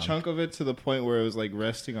chunk, a chunk of it to the point where it was like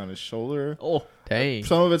resting on his shoulder. Oh, dang!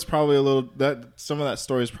 Some of it's probably a little some of that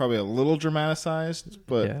story is probably a little dramatized,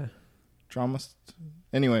 but dramatized.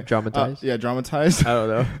 Dramatized. I don't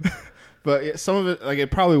know, but yeah, some of it like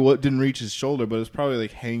it probably didn't reach his shoulder, but it was probably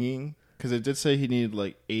like hanging because it did say he needed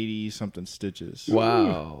like 80 something stitches.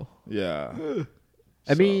 Wow. Yeah.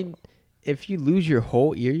 I mean, if you lose your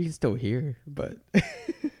whole ear, you can still hear, but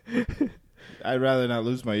I'd rather not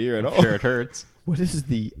lose my ear at all. Sure, it hurts. What does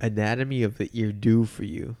the anatomy of the ear do for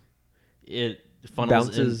you? It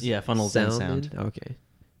funnels in sound. Okay.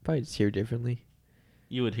 Probably just hear differently.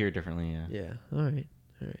 You would hear differently, yeah. Yeah. All right.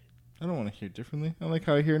 I don't want to hear differently. I like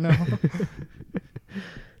how I hear now.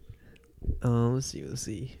 Let's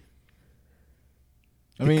see.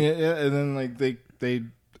 I mean, and then like they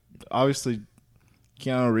obviously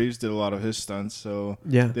Keanu Reeves did a lot of his stunts, so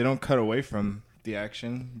they don't cut away from the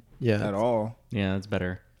action at all. Yeah, that's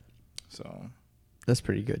better. So that's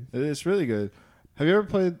pretty good. It's really good. Have you ever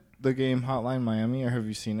played the game Hotline Miami, or have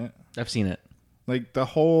you seen it? I've seen it. Like the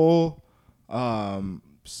whole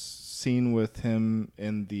scene with him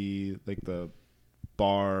in the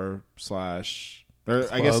bar / or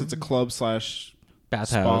I guess it's a club / bathhouse.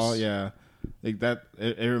 Spa, yeah. Like that,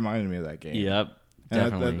 it reminded me of that game. Yep,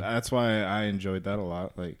 definitely. And that's why I enjoyed that a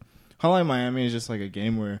lot. Like Hotline Miami is just like a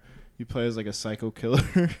game where you play as like a psycho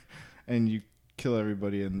killer, and you kill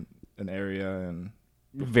everybody in an area, and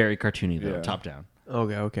very cartoony though, top down.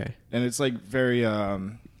 Okay. And it's like very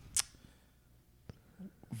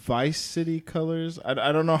Vice City colors.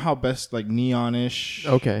 I don't know how best, like neonish.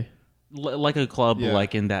 Okay. Like a club,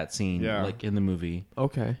 like in that scene, like in the movie.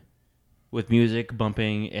 Okay. With music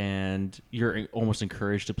bumping, and you're almost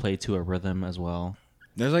encouraged to play to a rhythm as well.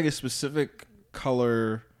 There's like a specific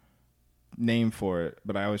color name for it,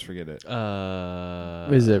 but I always forget it.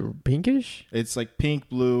 Is it pinkish? It's like pink,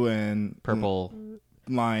 blue, and purple.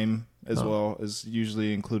 Lime as well is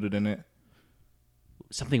usually included in it.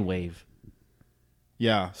 Something wave.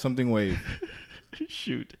 Yeah, something wave.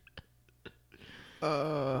 Shoot.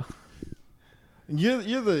 You're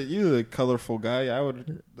the colorful guy. I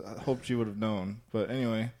would hoped you would have known, but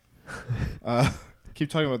anyway, keep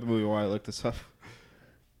talking about the movie while I look this up.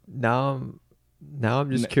 Now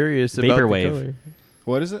I'm just curious about Vaporwave. The color.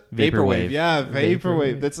 What is it? Vaporwave. Yeah,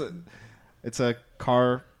 Vaporwave. It's a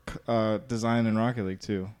car design in Rocket League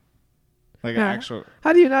too. Like an actual.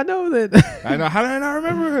 How do you not know that? I know. How did I not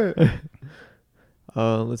remember it?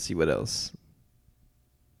 Let's see what else.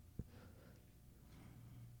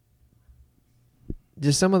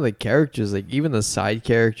 Just some of the characters, like even the side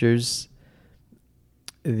characters.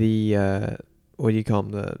 The what do you call him?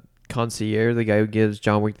 The concierge, the guy who gives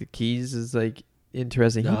John Wick the keys, is like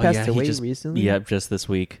interesting. He passed away recently. Yep, just this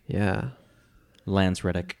week. Yeah, Lance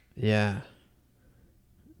Reddick. Yeah,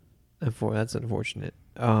 that's unfortunate.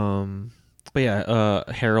 But yeah,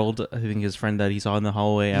 Harold, I think his friend that he saw in the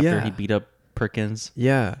hallway after he beat up Perkins.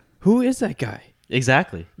 Yeah, who is that guy?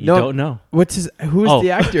 Exactly. You don't know. Who's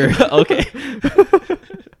the actor? Okay.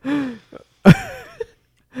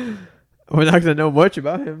 What we're not gonna know much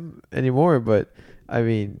about him anymore. But I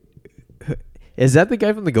mean, is that the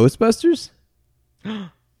guy from the Ghostbusters?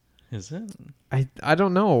 Is it? I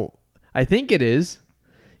don't know. I think it is.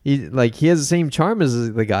 He has the same charm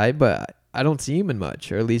as the guy, but I don't see him in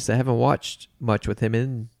much, or at least I haven't watched much with him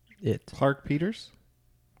in it. Clark Peters?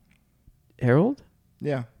 Harold?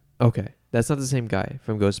 Yeah. Okay, that's not the same guy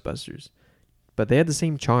from Ghostbusters, but they had the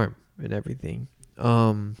same charm and everything.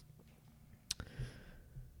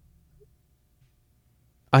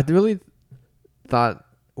 I really thought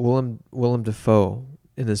Willem Dafoe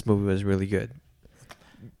in this movie was really good.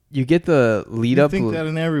 You get the lead You up. think that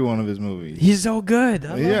in every one of his movies. He's so good. I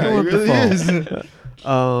love Yeah, he Willem really Dafoe.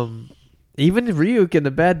 is. Even Ryuk in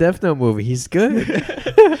the Bad Death Note movie, he's good.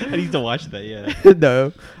 I need to watch that. Yeah.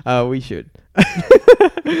 No, we should.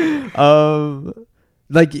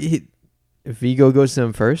 If Vigo goes to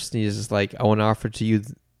him first, and he's just like, I want to offer to you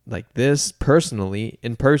like this personally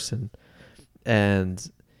in person, and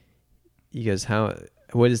he goes, how?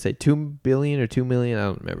 What did it say? 2 billion or 2 million? I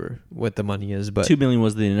don't remember what the money is, but 2 million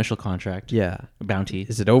was the initial contract. yeah, Bounty.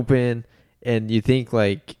 is it open? And you think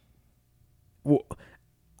like, well,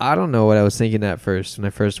 I don't know what I was thinking at first when I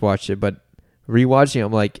first watched it, but rewatching,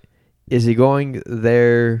 I'm like, is he going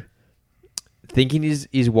there thinking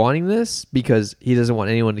he's wanting this because he doesn't want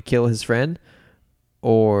anyone to kill his friend,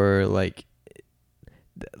 or like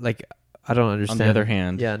I don't understand. On the other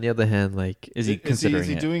hand, yeah. On the other hand, like, is he considering Is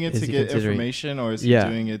he it? doing it Is to he get considering- information, or is he Yeah.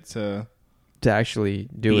 doing it to? to actually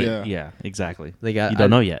do it? Yeah. Yeah, exactly. Like, You don't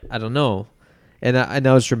know yet. I don't know. And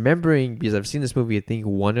I was remembering, because I've seen this movie, I think,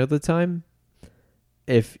 one other time,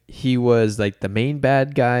 if he was like the main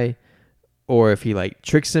bad guy, or if he like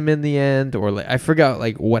tricks him in the end, or like I forgot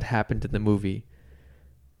like what happened in the movie.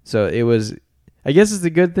 So it was, I guess it's a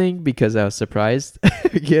good thing because I was surprised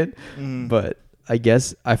again, but I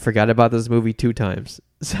guess I forgot about this movie 2 times.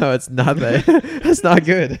 So it's not that it's not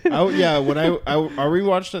good. Yeah, when I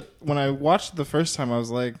rewatched it, when I watched it the first time, I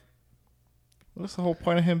was like, what's the whole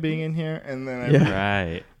point of him being in here? And then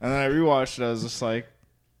Right. and then I rewatched it, I was just like,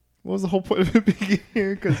 what was the whole point of him being in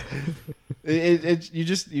here? Because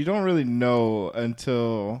you don't really know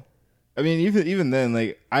until, I mean, even then,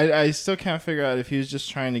 like I still can't figure out if he was just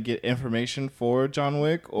trying to get information for John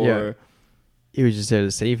Wick, or he was just there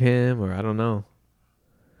to save him, or I don't know.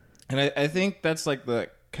 And I think that's like the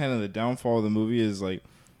kind of the downfall of the movie is like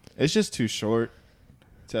it's just too short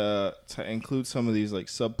to include some of these like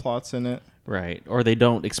subplots in it. Right. Or they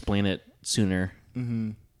don't explain it sooner,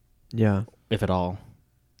 Yeah. if at all.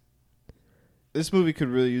 This movie could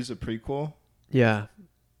really use a prequel Yeah.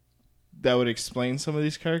 that would explain some of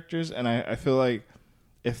these characters, and I feel like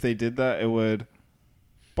if they did that, it would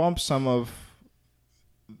bump some of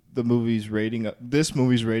the movie's rating up. This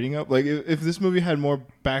movie's rating up. Like if this movie had more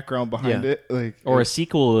background behind it, like Or a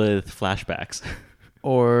sequel with flashbacks.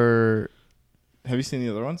 Or have you seen the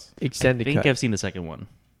other ones? I extended think cut. I've seen the second one.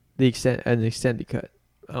 An extended cut.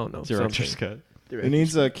 I don't know. Director's something. cut. It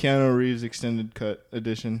needs a Keanu Reeves extended cut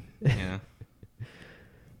edition. Yeah.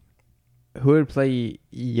 Who would play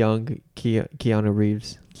young Keanu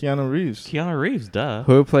Reeves? Keanu Reeves. Keanu Reeves, duh.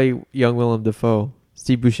 Who would play young Willem Dafoe?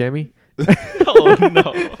 Steve Buscemi? Oh,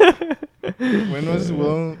 no. When was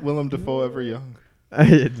Willem Dafoe ever young?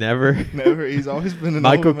 Never. Never. He's always been an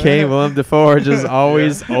Michael old man. Caine, Willem Dafoe are just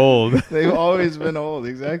always old. They've always been old.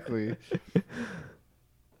 Exactly.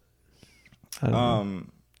 I don't know.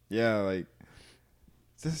 Yeah, like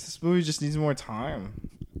this movie just needs more time,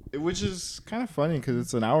 which is kind of funny because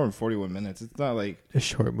it's an hour and 41 minutes. It's not like A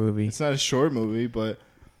short movie. it's not a short movie, but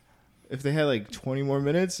if they had like 20 more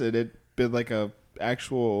minutes, it'd been like a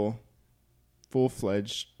actual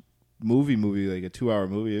full-fledged movie, like a 2-hour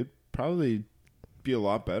movie. It'd probably be a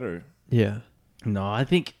lot better. Yeah. No, I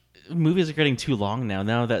think movies are getting too long now.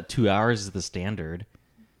 Now that 2 hours is the standard.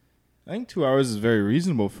 I think 2 hours is very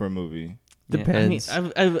reasonable for a movie. Depends. Yeah, I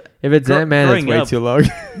mean, I've If it's Ant-Man, it's growing way up- too long.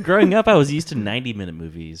 growing up, I was used to 90-minute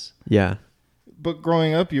movies. Yeah. But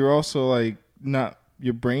growing up, you're also like not.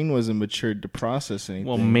 Your brain wasn't matured to process anything.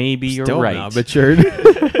 Well, maybe you're Still right. not matured.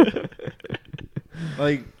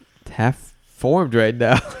 like Half formed right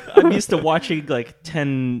now. I'm used to watching like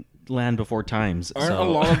 10 Land Before Times. aren't so. a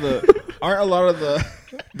lot of the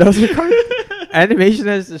Those are animation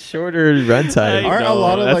has a shorter runtime. I aren't a know,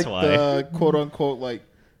 lot of that's like why. the quote unquote like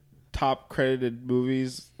top credited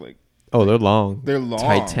movies like Oh, they're long. they're long.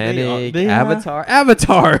 Titanic, They are.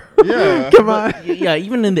 Avatar. Yeah. Come on. Yeah,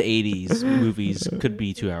 even in the 80s, movies could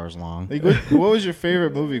be 2 hours long. Like, what was your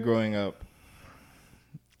favorite movie growing up?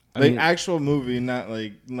 I Like mean- actual movie, not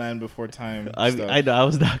like Land Before Time. I know I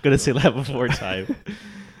was not going to say Land Before Time.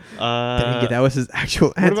 Dang it, that was his actual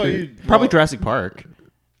What answer. about you? Probably Well, Jurassic Park.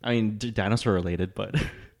 I mean, dinosaur related, but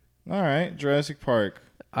All right, Jurassic Park.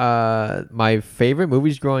 My favorite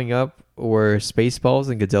movies growing up were Spaceballs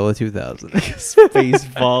and Godzilla 2000.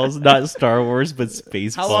 Spaceballs, not Star Wars, but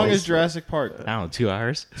Spaceballs. How long is Jurassic Park? I don't know, 2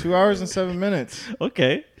 hours. 2 hours and 7 minutes.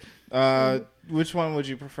 Okay. Which one would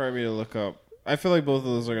you prefer me to look up? I feel like both of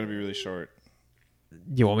those are going to be really short.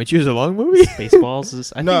 You want me to choose a long movie? Spaceballs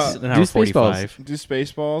is I No, think it's an do hour Spaceballs. 45. Do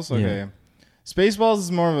Spaceballs? Okay. Yeah. Spaceballs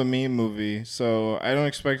is more of a meme movie, so I don't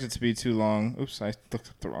expect it to be too long. Oops, I looked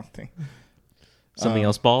up the wrong thing. Something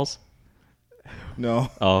else balls? No.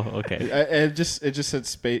 Oh, okay. It just said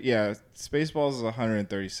space. Yeah, Spaceballs is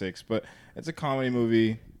 136, but it's a comedy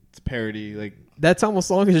movie. It's a parody. Like That's almost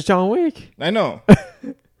as long as John Wick. I know.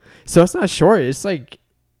 So it's not short. It's like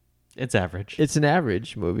It's average. it's an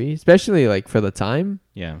average movie, especially like for the time.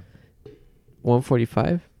 Yeah.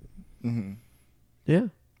 145. hmm Yeah.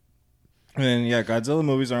 And then yeah, Godzilla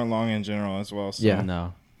movies aren't long in general as well. So. Yeah.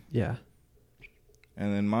 No. Yeah.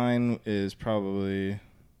 And then mine is probably.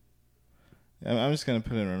 I'm just gonna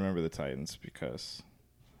put in Remember the Titans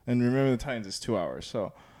and Remember the Titans is 2 hours.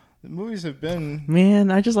 So the movies have been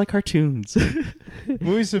Man, I just like cartoons.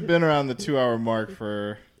 movies have been around the 2 hour mark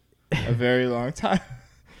for a very long time.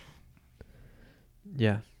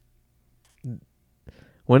 Yeah.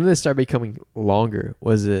 When did it start becoming longer?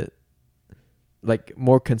 Was it like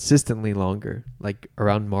more consistently longer? Like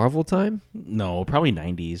around Marvel time? No, probably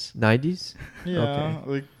 90s. 90s? Yeah,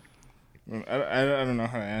 like I don't know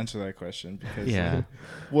how to answer that question because Yeah.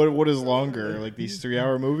 what is longer, like these 3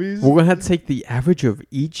 hour movies? We're going to have to take the average of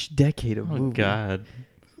each decade of Oh, movie. God.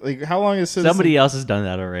 Like how long is Citizen? Somebody else has done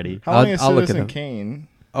that already. How long is I'll look it Citizen up. Kane?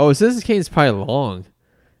 Oh, Citizen Kane is probably long.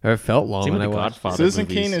 Or it felt long Same when with I the watched. Godfather Citizen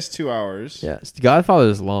movies. Kane is 2 hours. Yeah, Godfather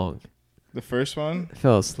is long. The first one. I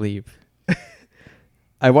fell asleep.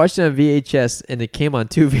 I watched it on VHS and it came on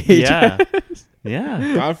 2 VHS. Yeah.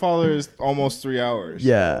 Yeah. Godfather is almost 3 hours.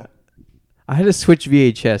 Yeah. I had to switch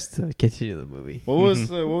VHS to continue the movie. What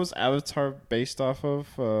was Avatar based off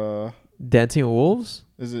of? Dancing with Wolves?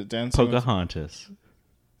 Is it Dancing? Pocahontas.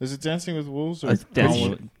 Is it Dancing with Wolves or It's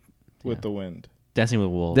Dancing with yeah. the Wind? Dancing with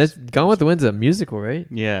Wolves. That's Gone with the Wind's a musical, right?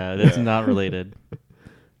 Yeah, that's Yeah. not related.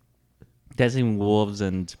 Dancing with Wolves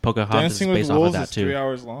and Pocahontas Dancing is with based off of Wolves that is too. 3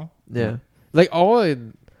 hours long. Yeah. Like all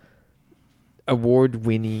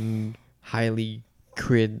award-winning, highly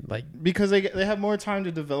like Because they have more time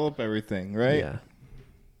to develop everything, right? yeah.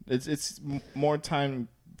 It's more time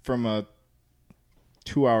from a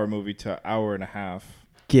 2 hour movie to an hour and a half.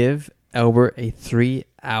 Give Albert a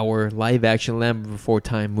 3-hour live-action Land Before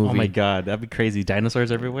Time movie. Oh my God, that'd be crazy!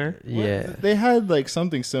 Dinosaurs everywhere. Yeah. They had like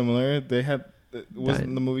something similar. They had wasn't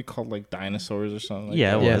Din- the movie called like Dinosaurs or something? Like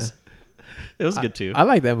Yeah, that? it Yeah. was. It was good too. I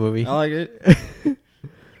like that movie. I like it.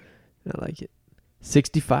 I like it.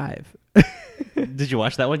 65. Did you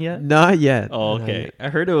watch that one yet? Not yet. Oh, Not okay. yet. I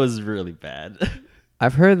heard it was really bad.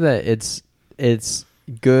 I've heard that it's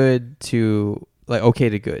good to like okay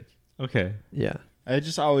to good. Okay. Yeah. I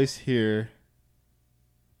just always hear.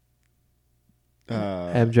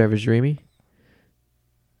 Adam Driver's Dreamy.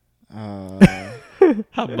 How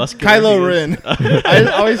muscular Kylo he is. Ren. I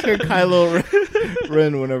always hear Kylo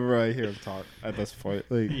Ren whenever I hear him talk at this point.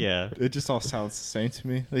 Like, Yeah. it just all sounds the same to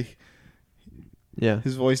me. Like Yeah.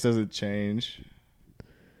 his voice doesn't change.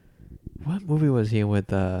 What movie was he in with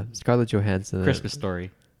Scarlett Johansson? Christmas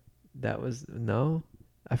Story. That was no.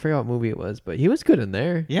 I forgot what movie it was, but he was good in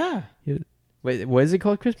there. Yeah. Wait, what is it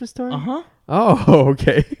called? Christmas Story? Uh-huh. Oh,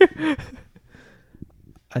 okay.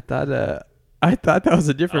 I thought that was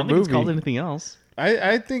a I don't different think it's movie. called anything else.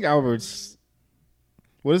 I think Albert's.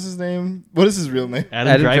 What is his name? What is his real name?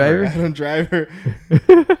 Adam Driver. Adam Driver.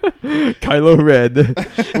 Kylo Ren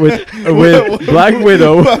with Black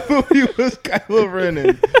Widow. What movie was Kylo Ren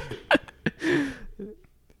in?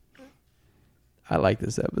 I like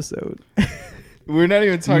this episode. We're not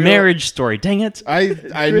even talking Marriage Story. Dang it. I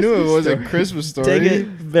knew it was a Story. Christmas story. Dang it.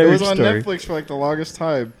 It Marriage was on Story. Netflix for like the longest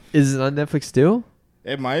time. Is it on Netflix still?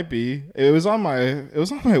 It might be. It was on my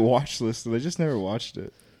watch list, and I just never watched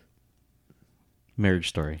it. Marriage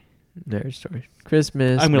Story. Marriage Story.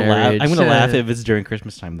 Christmas. I'm gonna marriage. laugh. I'm gonna laugh if it's during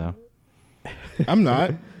Christmas time though. I'm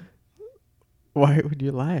not. Why would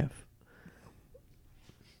you laugh?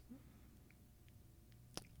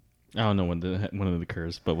 I don't know when it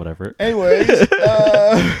occurs, but whatever. Anyways,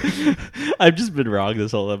 I've just been wrong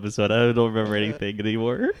this whole episode. I don't remember anything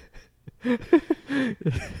anymore.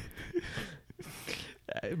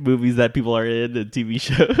 Movies that people are in and TV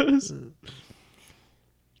shows.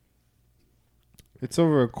 it's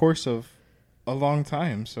over a course of a long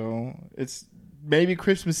time, so it's maybe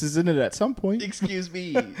Christmas is in it at some point. Excuse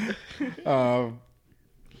me. John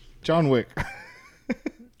Wick.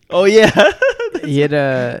 Oh yeah. he had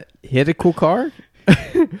a cool car.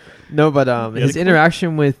 No, but his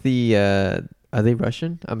interaction with the are they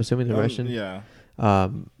Russian? I'm assuming they're Russian. Yeah.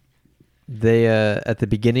 They at the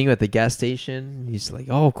beginning at the gas station, he's like,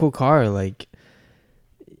 "Oh, cool car!" Like,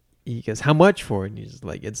 he goes, "How much for it?" And he's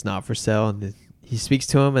like, "It's not for sale." And then he speaks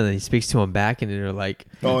to him, and then he speaks to him back, and they're like,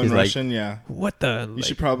 "Oh, in he's Russian, like, yeah." What the? You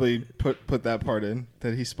should probably put that part in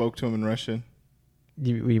that he spoke to him in Russian.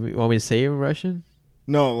 You want me to say it in Russian?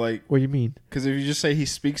 No, like, what do you mean? Because if you just say he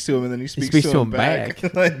speaks to him and then he speaks to him back.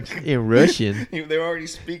 Like, in Russian, they were already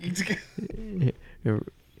speaking together.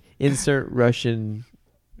 Insert Russian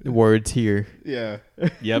words here. Yeah.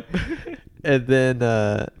 Yep. And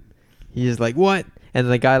then he's like, "What?" And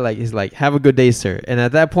the guy is like, "Have a good day, sir." And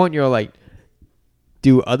at that point, you're like,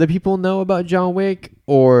 do other people know about John Wick,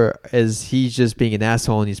 or is he just being an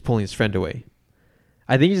asshole and he's pulling his friend away?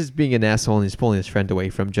 I think he's just being an asshole and he's pulling his friend away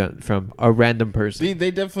from a random person.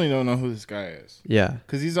 They definitely don't know who this guy is. Yeah.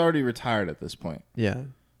 Because he's already retired at this point. Yeah.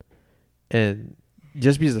 And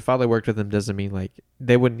just because the father worked with him doesn't mean like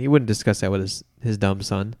he wouldn't discuss that with his dumb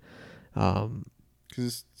son. Because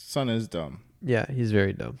his son is dumb. Yeah, he's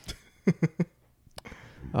very dumb.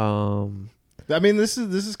 I mean, this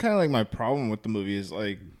is kind of like my problem with the movie is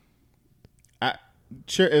like,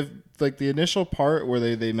 sure, if like the initial part where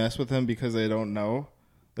they mess with him because they don't know,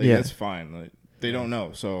 like, that's fine. Like, they don't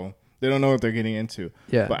know, so they don't know what they're getting into.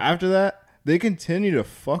 Yeah. But after that, they continue to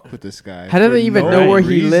fuck with this guy. How do they even know where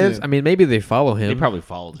he reason. lives? I mean, maybe they follow him. They probably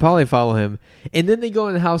followed him. Probably follow him. And then they go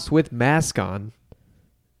in the house with mask on.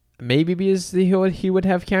 Maybe because he would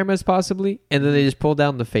have cameras possibly. And then they just pull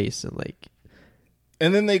down the face and like.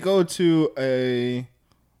 And then they go to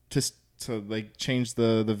to like change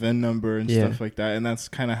the VIN number and stuff like that. And that's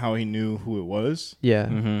kind of how he knew who it was. Yeah.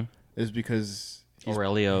 Mm-hmm. Is because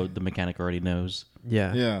Aurelio, the mechanic, already knows.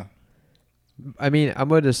 Yeah. Yeah. I mean, I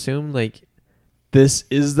would assume like this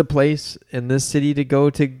is the place in this city to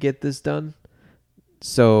go to get this done.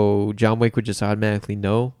 So John Wick would just automatically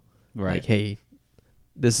know, Right. like, hey,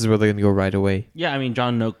 this is where they're gonna go right away. Yeah, I mean,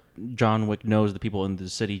 John Wick knows the people in the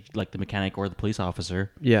city, like the mechanic or the police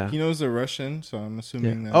officer. Yeah. He knows they're Russian, so I'm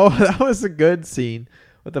assuming that. Oh, that was a good scene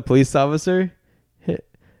with the police officer.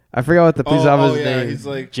 I forgot what the police officer's name. He's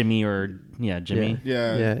like Jimmy or Jimmy.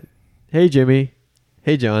 Yeah. Hey, Jimmy.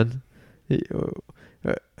 Hey, John.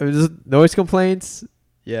 Just noise complaints.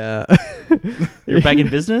 Yeah. You're back in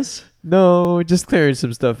business? No, just clearing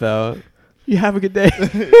some stuff out. You have a good day.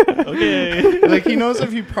 Okay. Like, he knows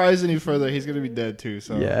if he pries any further, he's gonna be dead too.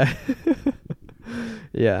 So yeah.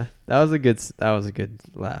 Yeah, that was a good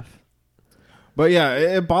laugh. But yeah,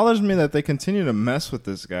 it bothers me that they continue to mess with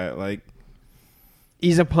this guy. Like,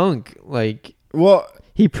 he's a punk. Like, well,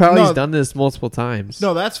 he probably's done this multiple times.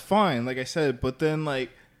 No, that's fine. Like I said, but then like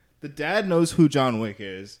the dad knows who John Wick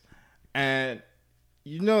is, and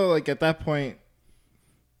like at that point,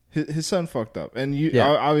 his son fucked up, and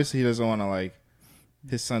obviously he doesn't want to like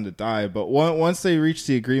his son to die. But once they reach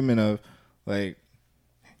the agreement of like,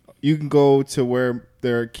 you can go to where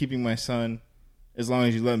they're keeping my son as long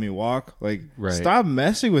as you let me walk. Like, stop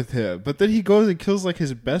messing with him. But then he goes and kills like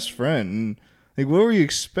his best friend. And, like, what were you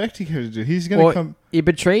expecting him to do? He's gonna come. He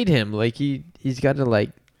betrayed him. Like he's got to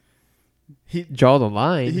like draw the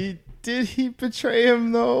line. Did he betray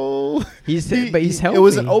him though? But he's healthy. It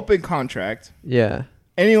was an open contract. Yeah.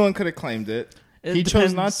 Anyone could have claimed it. He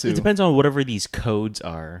chose not to. It depends on whatever these codes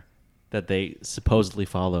are that they supposedly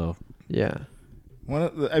follow. Yeah.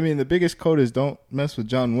 The biggest code is don't mess with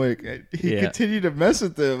John Wick. He continued to mess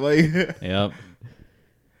with them. Like, yep.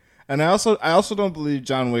 And I also don't believe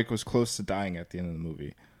John Wick was close to dying at the end of the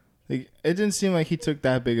movie. Like, it didn't seem like he took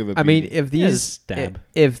that big of a beating. I mean,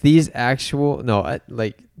 if these actual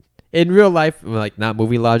like in real life, like not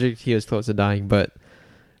movie logic, he was close to dying, but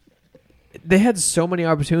they had so many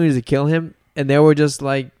opportunities to kill him, and they were just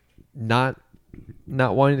like not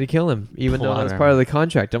wanting to kill him, even though that's part of the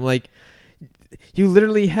contract. I'm like, you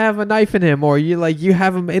literally have a knife in him, or you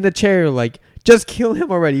have him in a chair. Like, just kill him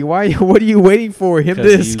already. Why? What are you waiting for? Him to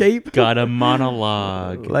escape? Got a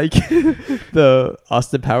monologue. Like the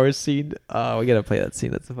Austin Powers scene. We gotta play that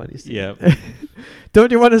scene. That's a funny scene. Yep.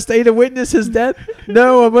 Don't you want to stay to witness his death?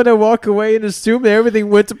 No, I'm gonna walk away and assume that everything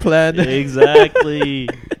went to plan. Exactly.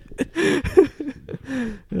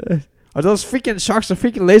 Are those freaking sharks with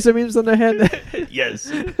freaking laser beams on their head?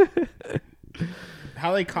 Yes.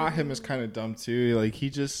 How they caught him is kind of dumb too. Like, he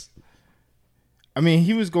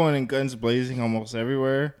was going in guns blazing almost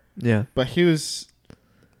everywhere. Yeah. But he was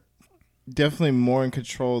definitely more in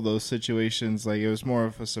control of those situations. Like, it was more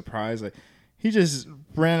of a surprise. Like, he just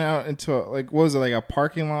ran out into a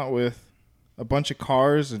parking lot with a bunch of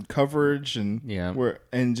cars and coverage and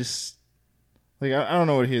just like I don't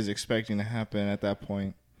know what he was expecting to happen at that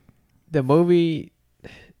point. The movie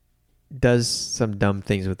does some dumb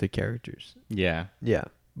things with the characters. Yeah. Yeah.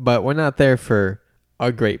 But we're not there for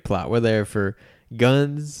a great plot. We're there for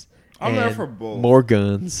guns. I'm there for both. More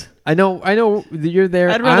guns. I know you're there.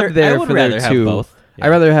 I'm there I would for rather there have too. both. Yeah. I'd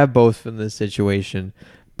rather have both in this situation.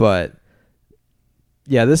 But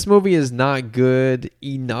yeah, this movie is not good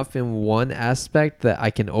enough in one aspect that I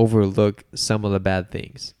can overlook some of the bad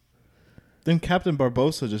things. Then Captain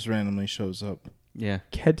Barbossa just randomly shows up. Yeah.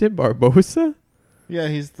 Captain Barbossa? Yeah,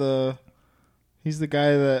 he's the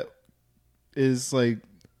guy that is like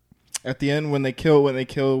at the end when they kill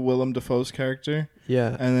Willem Dafoe's character.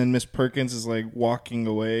 Yeah. And then Miss Perkins is like walking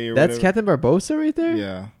away or That's whatever. Captain Barbossa right there?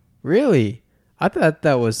 Yeah. Really? I thought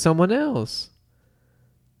that was someone else.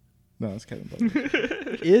 No, it's Captain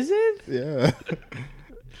Barbossa. Is it? Yeah.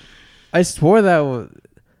 I swore that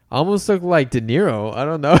almost looked like De Niro. I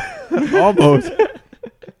don't know. Almost.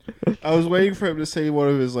 I was waiting for him to say one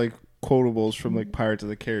of his like quotables from like Pirates of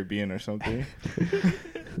the Caribbean or something.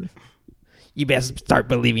 You best start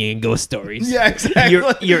believing in ghost stories. Yeah,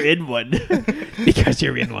 exactly. You're in one. Because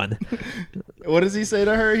you're in one. What does he say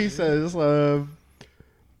to her? He says,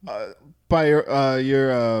 by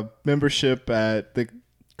your membership at the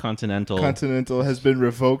Continental has been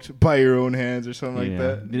revoked by your own hands or something like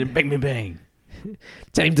that. Bang, bang, bang.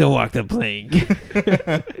 Time to walk the plank.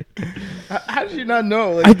 How did you not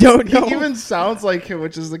know? Like, I don't know. He even sounds like him,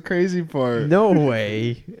 which is the crazy part. No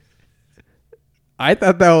way. I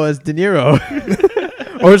thought that was De Niro.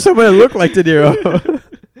 Or someone that looked like De Niro.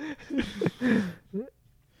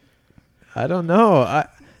 I don't know.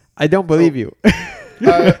 I don't believe you.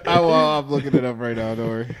 I'm looking it up right now. Don't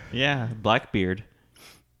worry. Yeah, Blackbeard.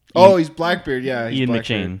 Oh, he's Blackbeard. Yeah, he's Ian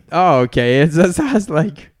Blackbeard. McShane. Oh, okay. It sounds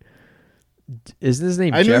like... Isn't his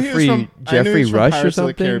name Jeffrey Rush or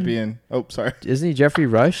something? Of the Caribbean. Oh, sorry. Isn't he Jeffrey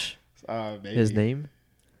Rush? Maybe. His name?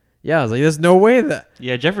 Yeah, I was like, there's no way that...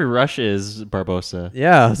 Yeah, Jeffrey Rush is Barbossa.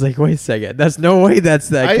 Yeah, I was like, wait a second. That's no way that's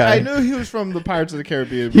that guy. I knew he was from the Pirates of the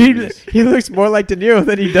Caribbean movies. He looks more like De Niro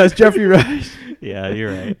than he does Jeffrey Rush. Yeah,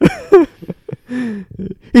 you're right.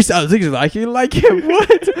 He sounds exactly like him.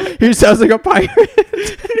 What? He sounds like a pirate.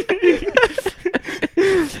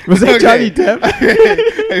 Was that Johnny Depp?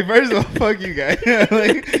 Hey, first of all, fuck you guys.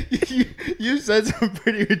 Like, you said some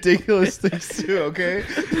pretty ridiculous things too, okay?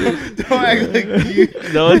 Don't act like you...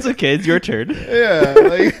 No, it's okay. It's your turn. Yeah,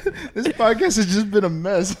 like, this podcast has just been a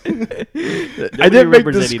mess. I didn't make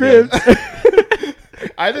the script.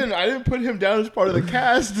 I didn't put him down as part of the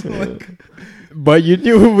cast. Like, but you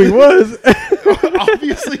knew who he was.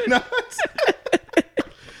 Obviously not.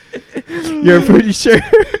 You're pretty sure.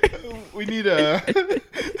 We need a...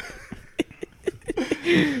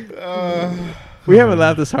 we haven't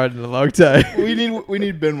laughed this hard in a long time. We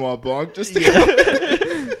need Benoit Blanc just to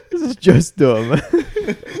This is just dumb.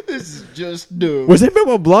 This is just dumb. Was it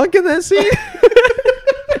Benoit Blanc in that scene?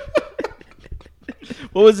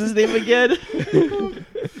 What was his name again?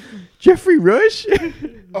 Jeffrey Rush?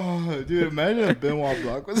 Oh, dude, imagine if Benoit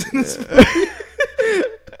Blanc was in this movie.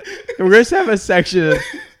 We're going to have a section of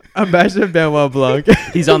Imagine if Benoit Blanc.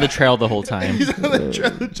 He's on the trail the whole time. He's on the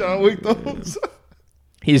trail of John Wick the whole time.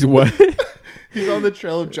 He's what? He's on the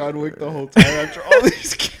trail of John Wick the whole time after all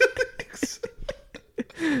these killings.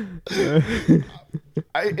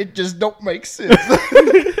 It just don't make sense.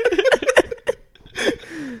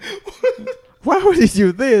 Why would he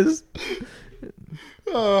do this?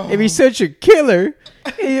 Oh. If he's such a killer,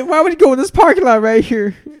 why would he go in this parking lot right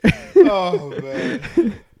here? Oh,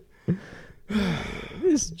 man.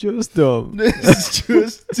 This is just dumb. This is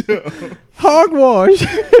just dumb. Hogwash.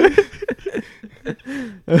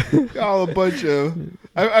 Y'all a bunch of...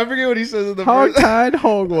 I forget what he says in the Hog-tied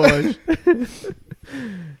hogwash.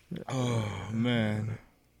 Oh, man.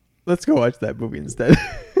 Let's go watch that movie instead.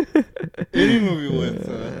 Any movie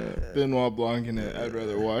with Benoit Blanc in it, I'd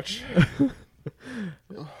rather watch.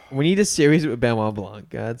 We need a series with Benoit Blanc.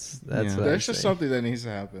 That's That's just something that needs to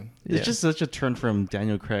happen. It's just such a turn from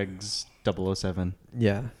Daniel Craig's 007.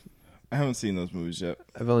 Yeah. I haven't seen those movies yet.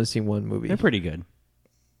 I've only seen one movie. They're pretty good.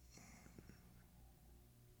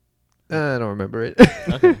 I don't remember it.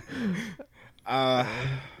 Okay.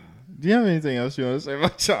 Do you have anything else you want to say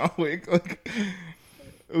about John Wick? Like,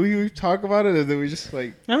 we talk about it and then we just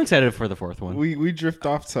like... I'm excited for the fourth one. We drift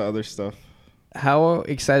off to other stuff. How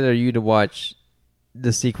excited are you to watch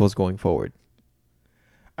the sequels going forward?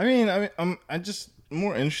 I mean, I'm just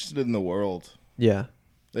more interested in the world. Yeah.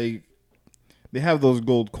 They have those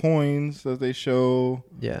gold coins that they show.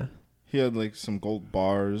 Yeah. He had like some gold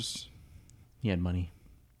bars. He had money.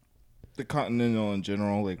 the Continental in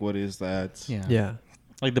general. Like, what is that? Yeah. Yeah.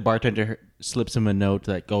 Like the bartender slips him a note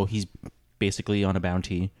like, "Oh, he's basically on a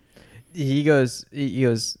bounty." He goes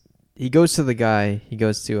to the guy. He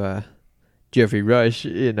goes to Jeffrey Rush,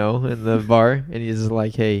 in the bar, and he's just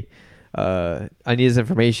like, "Hey, I need this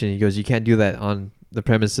information." He goes, "You can't do that on the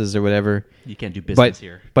premises or whatever." You can't do business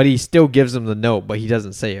here. But he still gives him the note, but he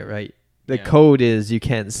doesn't say it, right? The code is you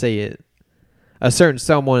can't say it. A certain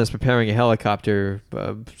someone is preparing a helicopter,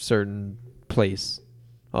 a certain place.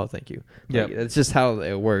 Oh, thank you. Yeah, That's just how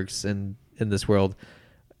it works in this world.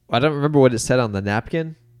 I don't remember what it said on the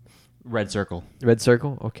napkin. Red circle. Red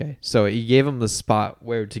circle? Okay. So he gave him the spot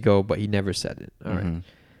where to go, but he never said it. All right.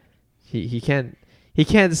 He can't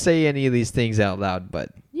say any of these things out loud,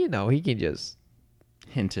 but he can just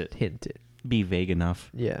Hint it. Be vague enough.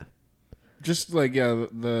 Yeah. Just like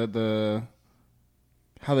the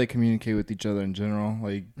how they communicate with each other in general.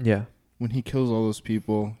 Like when he kills all those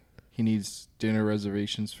people, he needs dinner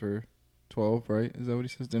reservations for 12, right? Is that what he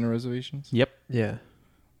says? Dinner reservations? Yep. Yeah.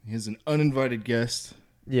 He's an uninvited guest.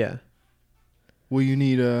 Yeah. Will you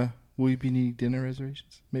be needing dinner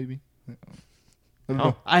reservations? Maybe. I don't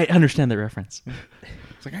know. I understand the reference.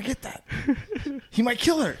 It's like, I get that. He might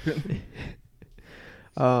kill her.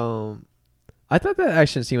 I thought that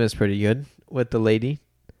action scene was pretty good with the lady.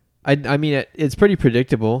 I mean, it's pretty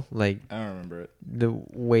predictable. Like, I don't remember it. The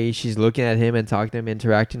way she's looking at him and talking to him,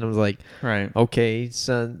 interacting. I was like, right. Okay,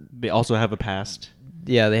 son. They also have a past.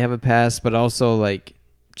 Yeah, they have a past, but also like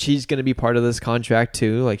she's gonna be part of this contract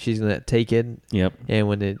too. Like she's gonna take it. Yep. And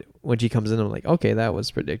when she comes in, I'm like, okay, that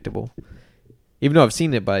was predictable. Even though I've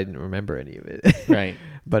seen it, but I didn't remember any of it. Right.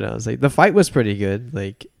 But I was like, the fight was pretty good.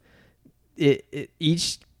 Like,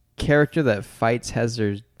 each character that fights has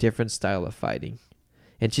their different style of fighting,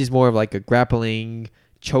 and she's more of like a grappling,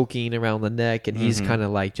 choking around the neck, and he's kind of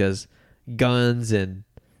like just guns and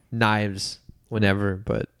knives whenever.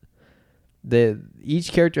 But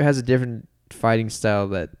each character has a different fighting style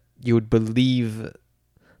that you would believe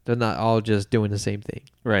they're not all just doing the same thing.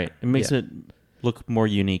 Right. It makes it look more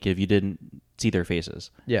unique if you didn't see their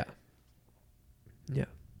faces. Yeah. Yeah.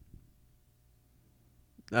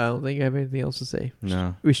 I don't think I have anything else to say.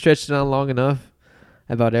 No. We stretched it on long enough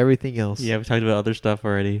about everything else. Yeah, we talked about other stuff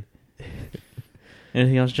already.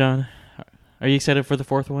 Anything else, John? Are you excited for the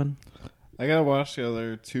fourth one? I gotta watch the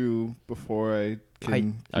other two before I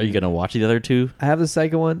can. Are you gonna watch the other two? I have the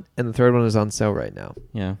second one, and the third one is on sale right now.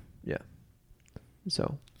 Yeah. Yeah.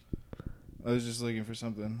 So. I was just looking for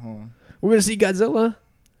something. Hold on. We're going to see Godzilla.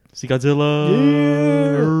 See Godzilla.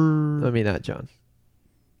 Yeah. I mean, not John.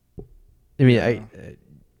 I mean,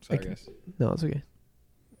 Sorry, guys. No, it's okay.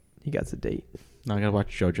 He got the date. No, I gotta watch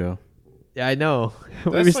JoJo. Yeah, I know.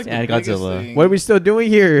 That's like and the biggest Godzilla. thing. What are we still doing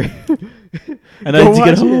here? And I need to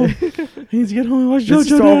get home. I need to get home and watch Let's JoJo.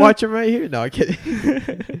 just all now. watch him right here. No, I'm kidding.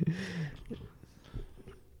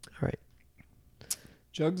 All right.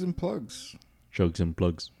 Jugs and plugs. Jugs and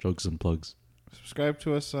plugs. Subscribe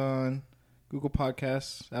to us on Google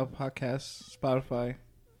Podcasts, Apple Podcasts, Spotify,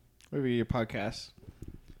 wherever you get your podcasts.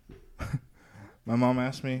 My mom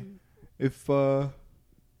asked me if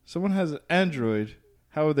someone has an Android,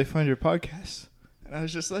 how would they find your podcast? And I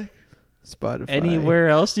was just like, Spotify. Anywhere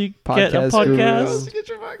else you get a Podcast where podcast? else to get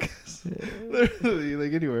your podcast? Literally,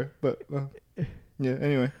 like anywhere. But yeah,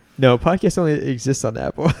 anyway. No, podcast only exists on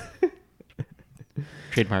Apple.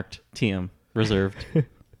 Trademarked. TM. Reserved.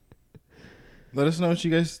 Let us know what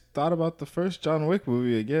you guys thought about the first John Wick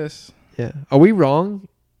movie, I guess. Yeah. Are we wrong?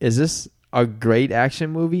 Is this a great action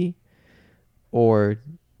movie? Or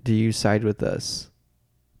do you side with us?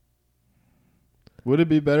 Would it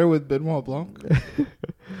be better with Benoit Blanc?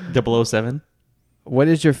 007. What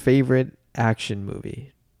is your favorite action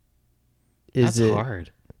movie? That's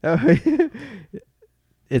hard.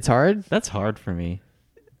 It's hard? That's hard for me.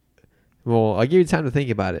 Well, I'll give you time to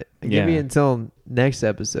think about it. Give me until next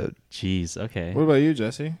episode. Jeez. Okay. What about you,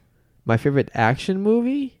 Jesse? My favorite action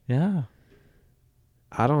movie? Yeah.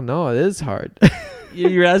 I don't know. It is hard.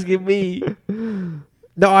 You're asking me.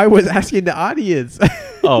 No, I was asking the audience.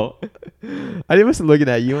 Oh. I wasn't looking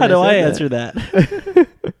at you. How do I answer that?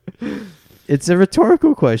 It's a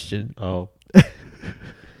rhetorical question. Oh.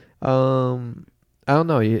 I don't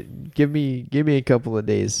know. Give me a couple of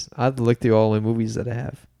days. I have to look through all the movies that I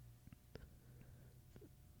have.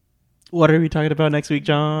 What are we talking about next week,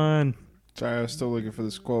 John? Sorry, I was still looking for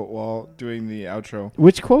this quote while doing the outro.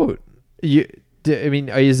 Which quote?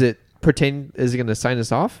 Is it pertain? Is it going to sign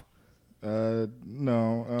us off?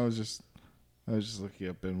 No, I was just looking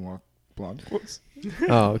up Benoit Blanc quotes.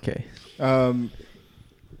 Oh, okay.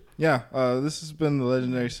 Yeah. This has been the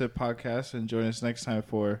Legendary Sip Podcast, and join us next time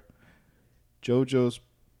for JoJo's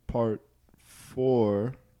Part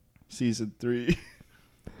for season 3.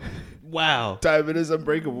 Wow. Diamond is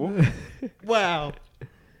unbreakable. Wow.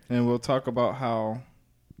 And we'll talk about how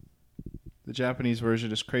the Japanese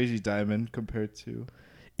version is Crazy Diamond compared to...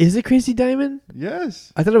 Is it Crazy Diamond?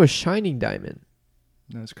 Yes. I thought it was Shining Diamond.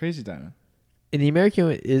 No, it's Crazy Diamond. And the American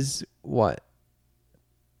one is what?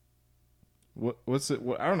 What's it?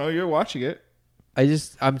 I don't know. You're watching it.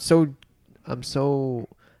 I'm so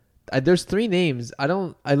there's 3 names. I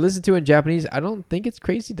listen to it in Japanese. I don't think it's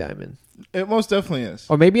Crazy Diamond. It most definitely is.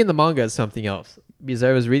 Or maybe in the manga it's something else. Because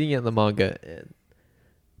I was reading it in the manga and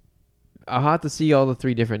I'll have to see all the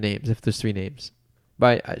 3 different names if there's 3 names.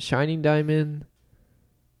 But Shining Diamond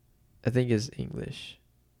I think is English.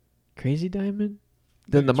 Crazy Diamond?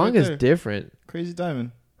 Then the manga is different. Crazy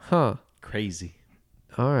Diamond. Huh. Crazy.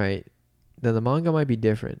 All right. Then the manga might be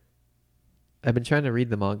different. I've been trying to read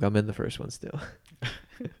the manga. I'm in the first one still.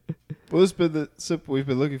 Well, this has been the sip we've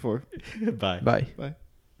been looking for. Bye. Bye. Bye.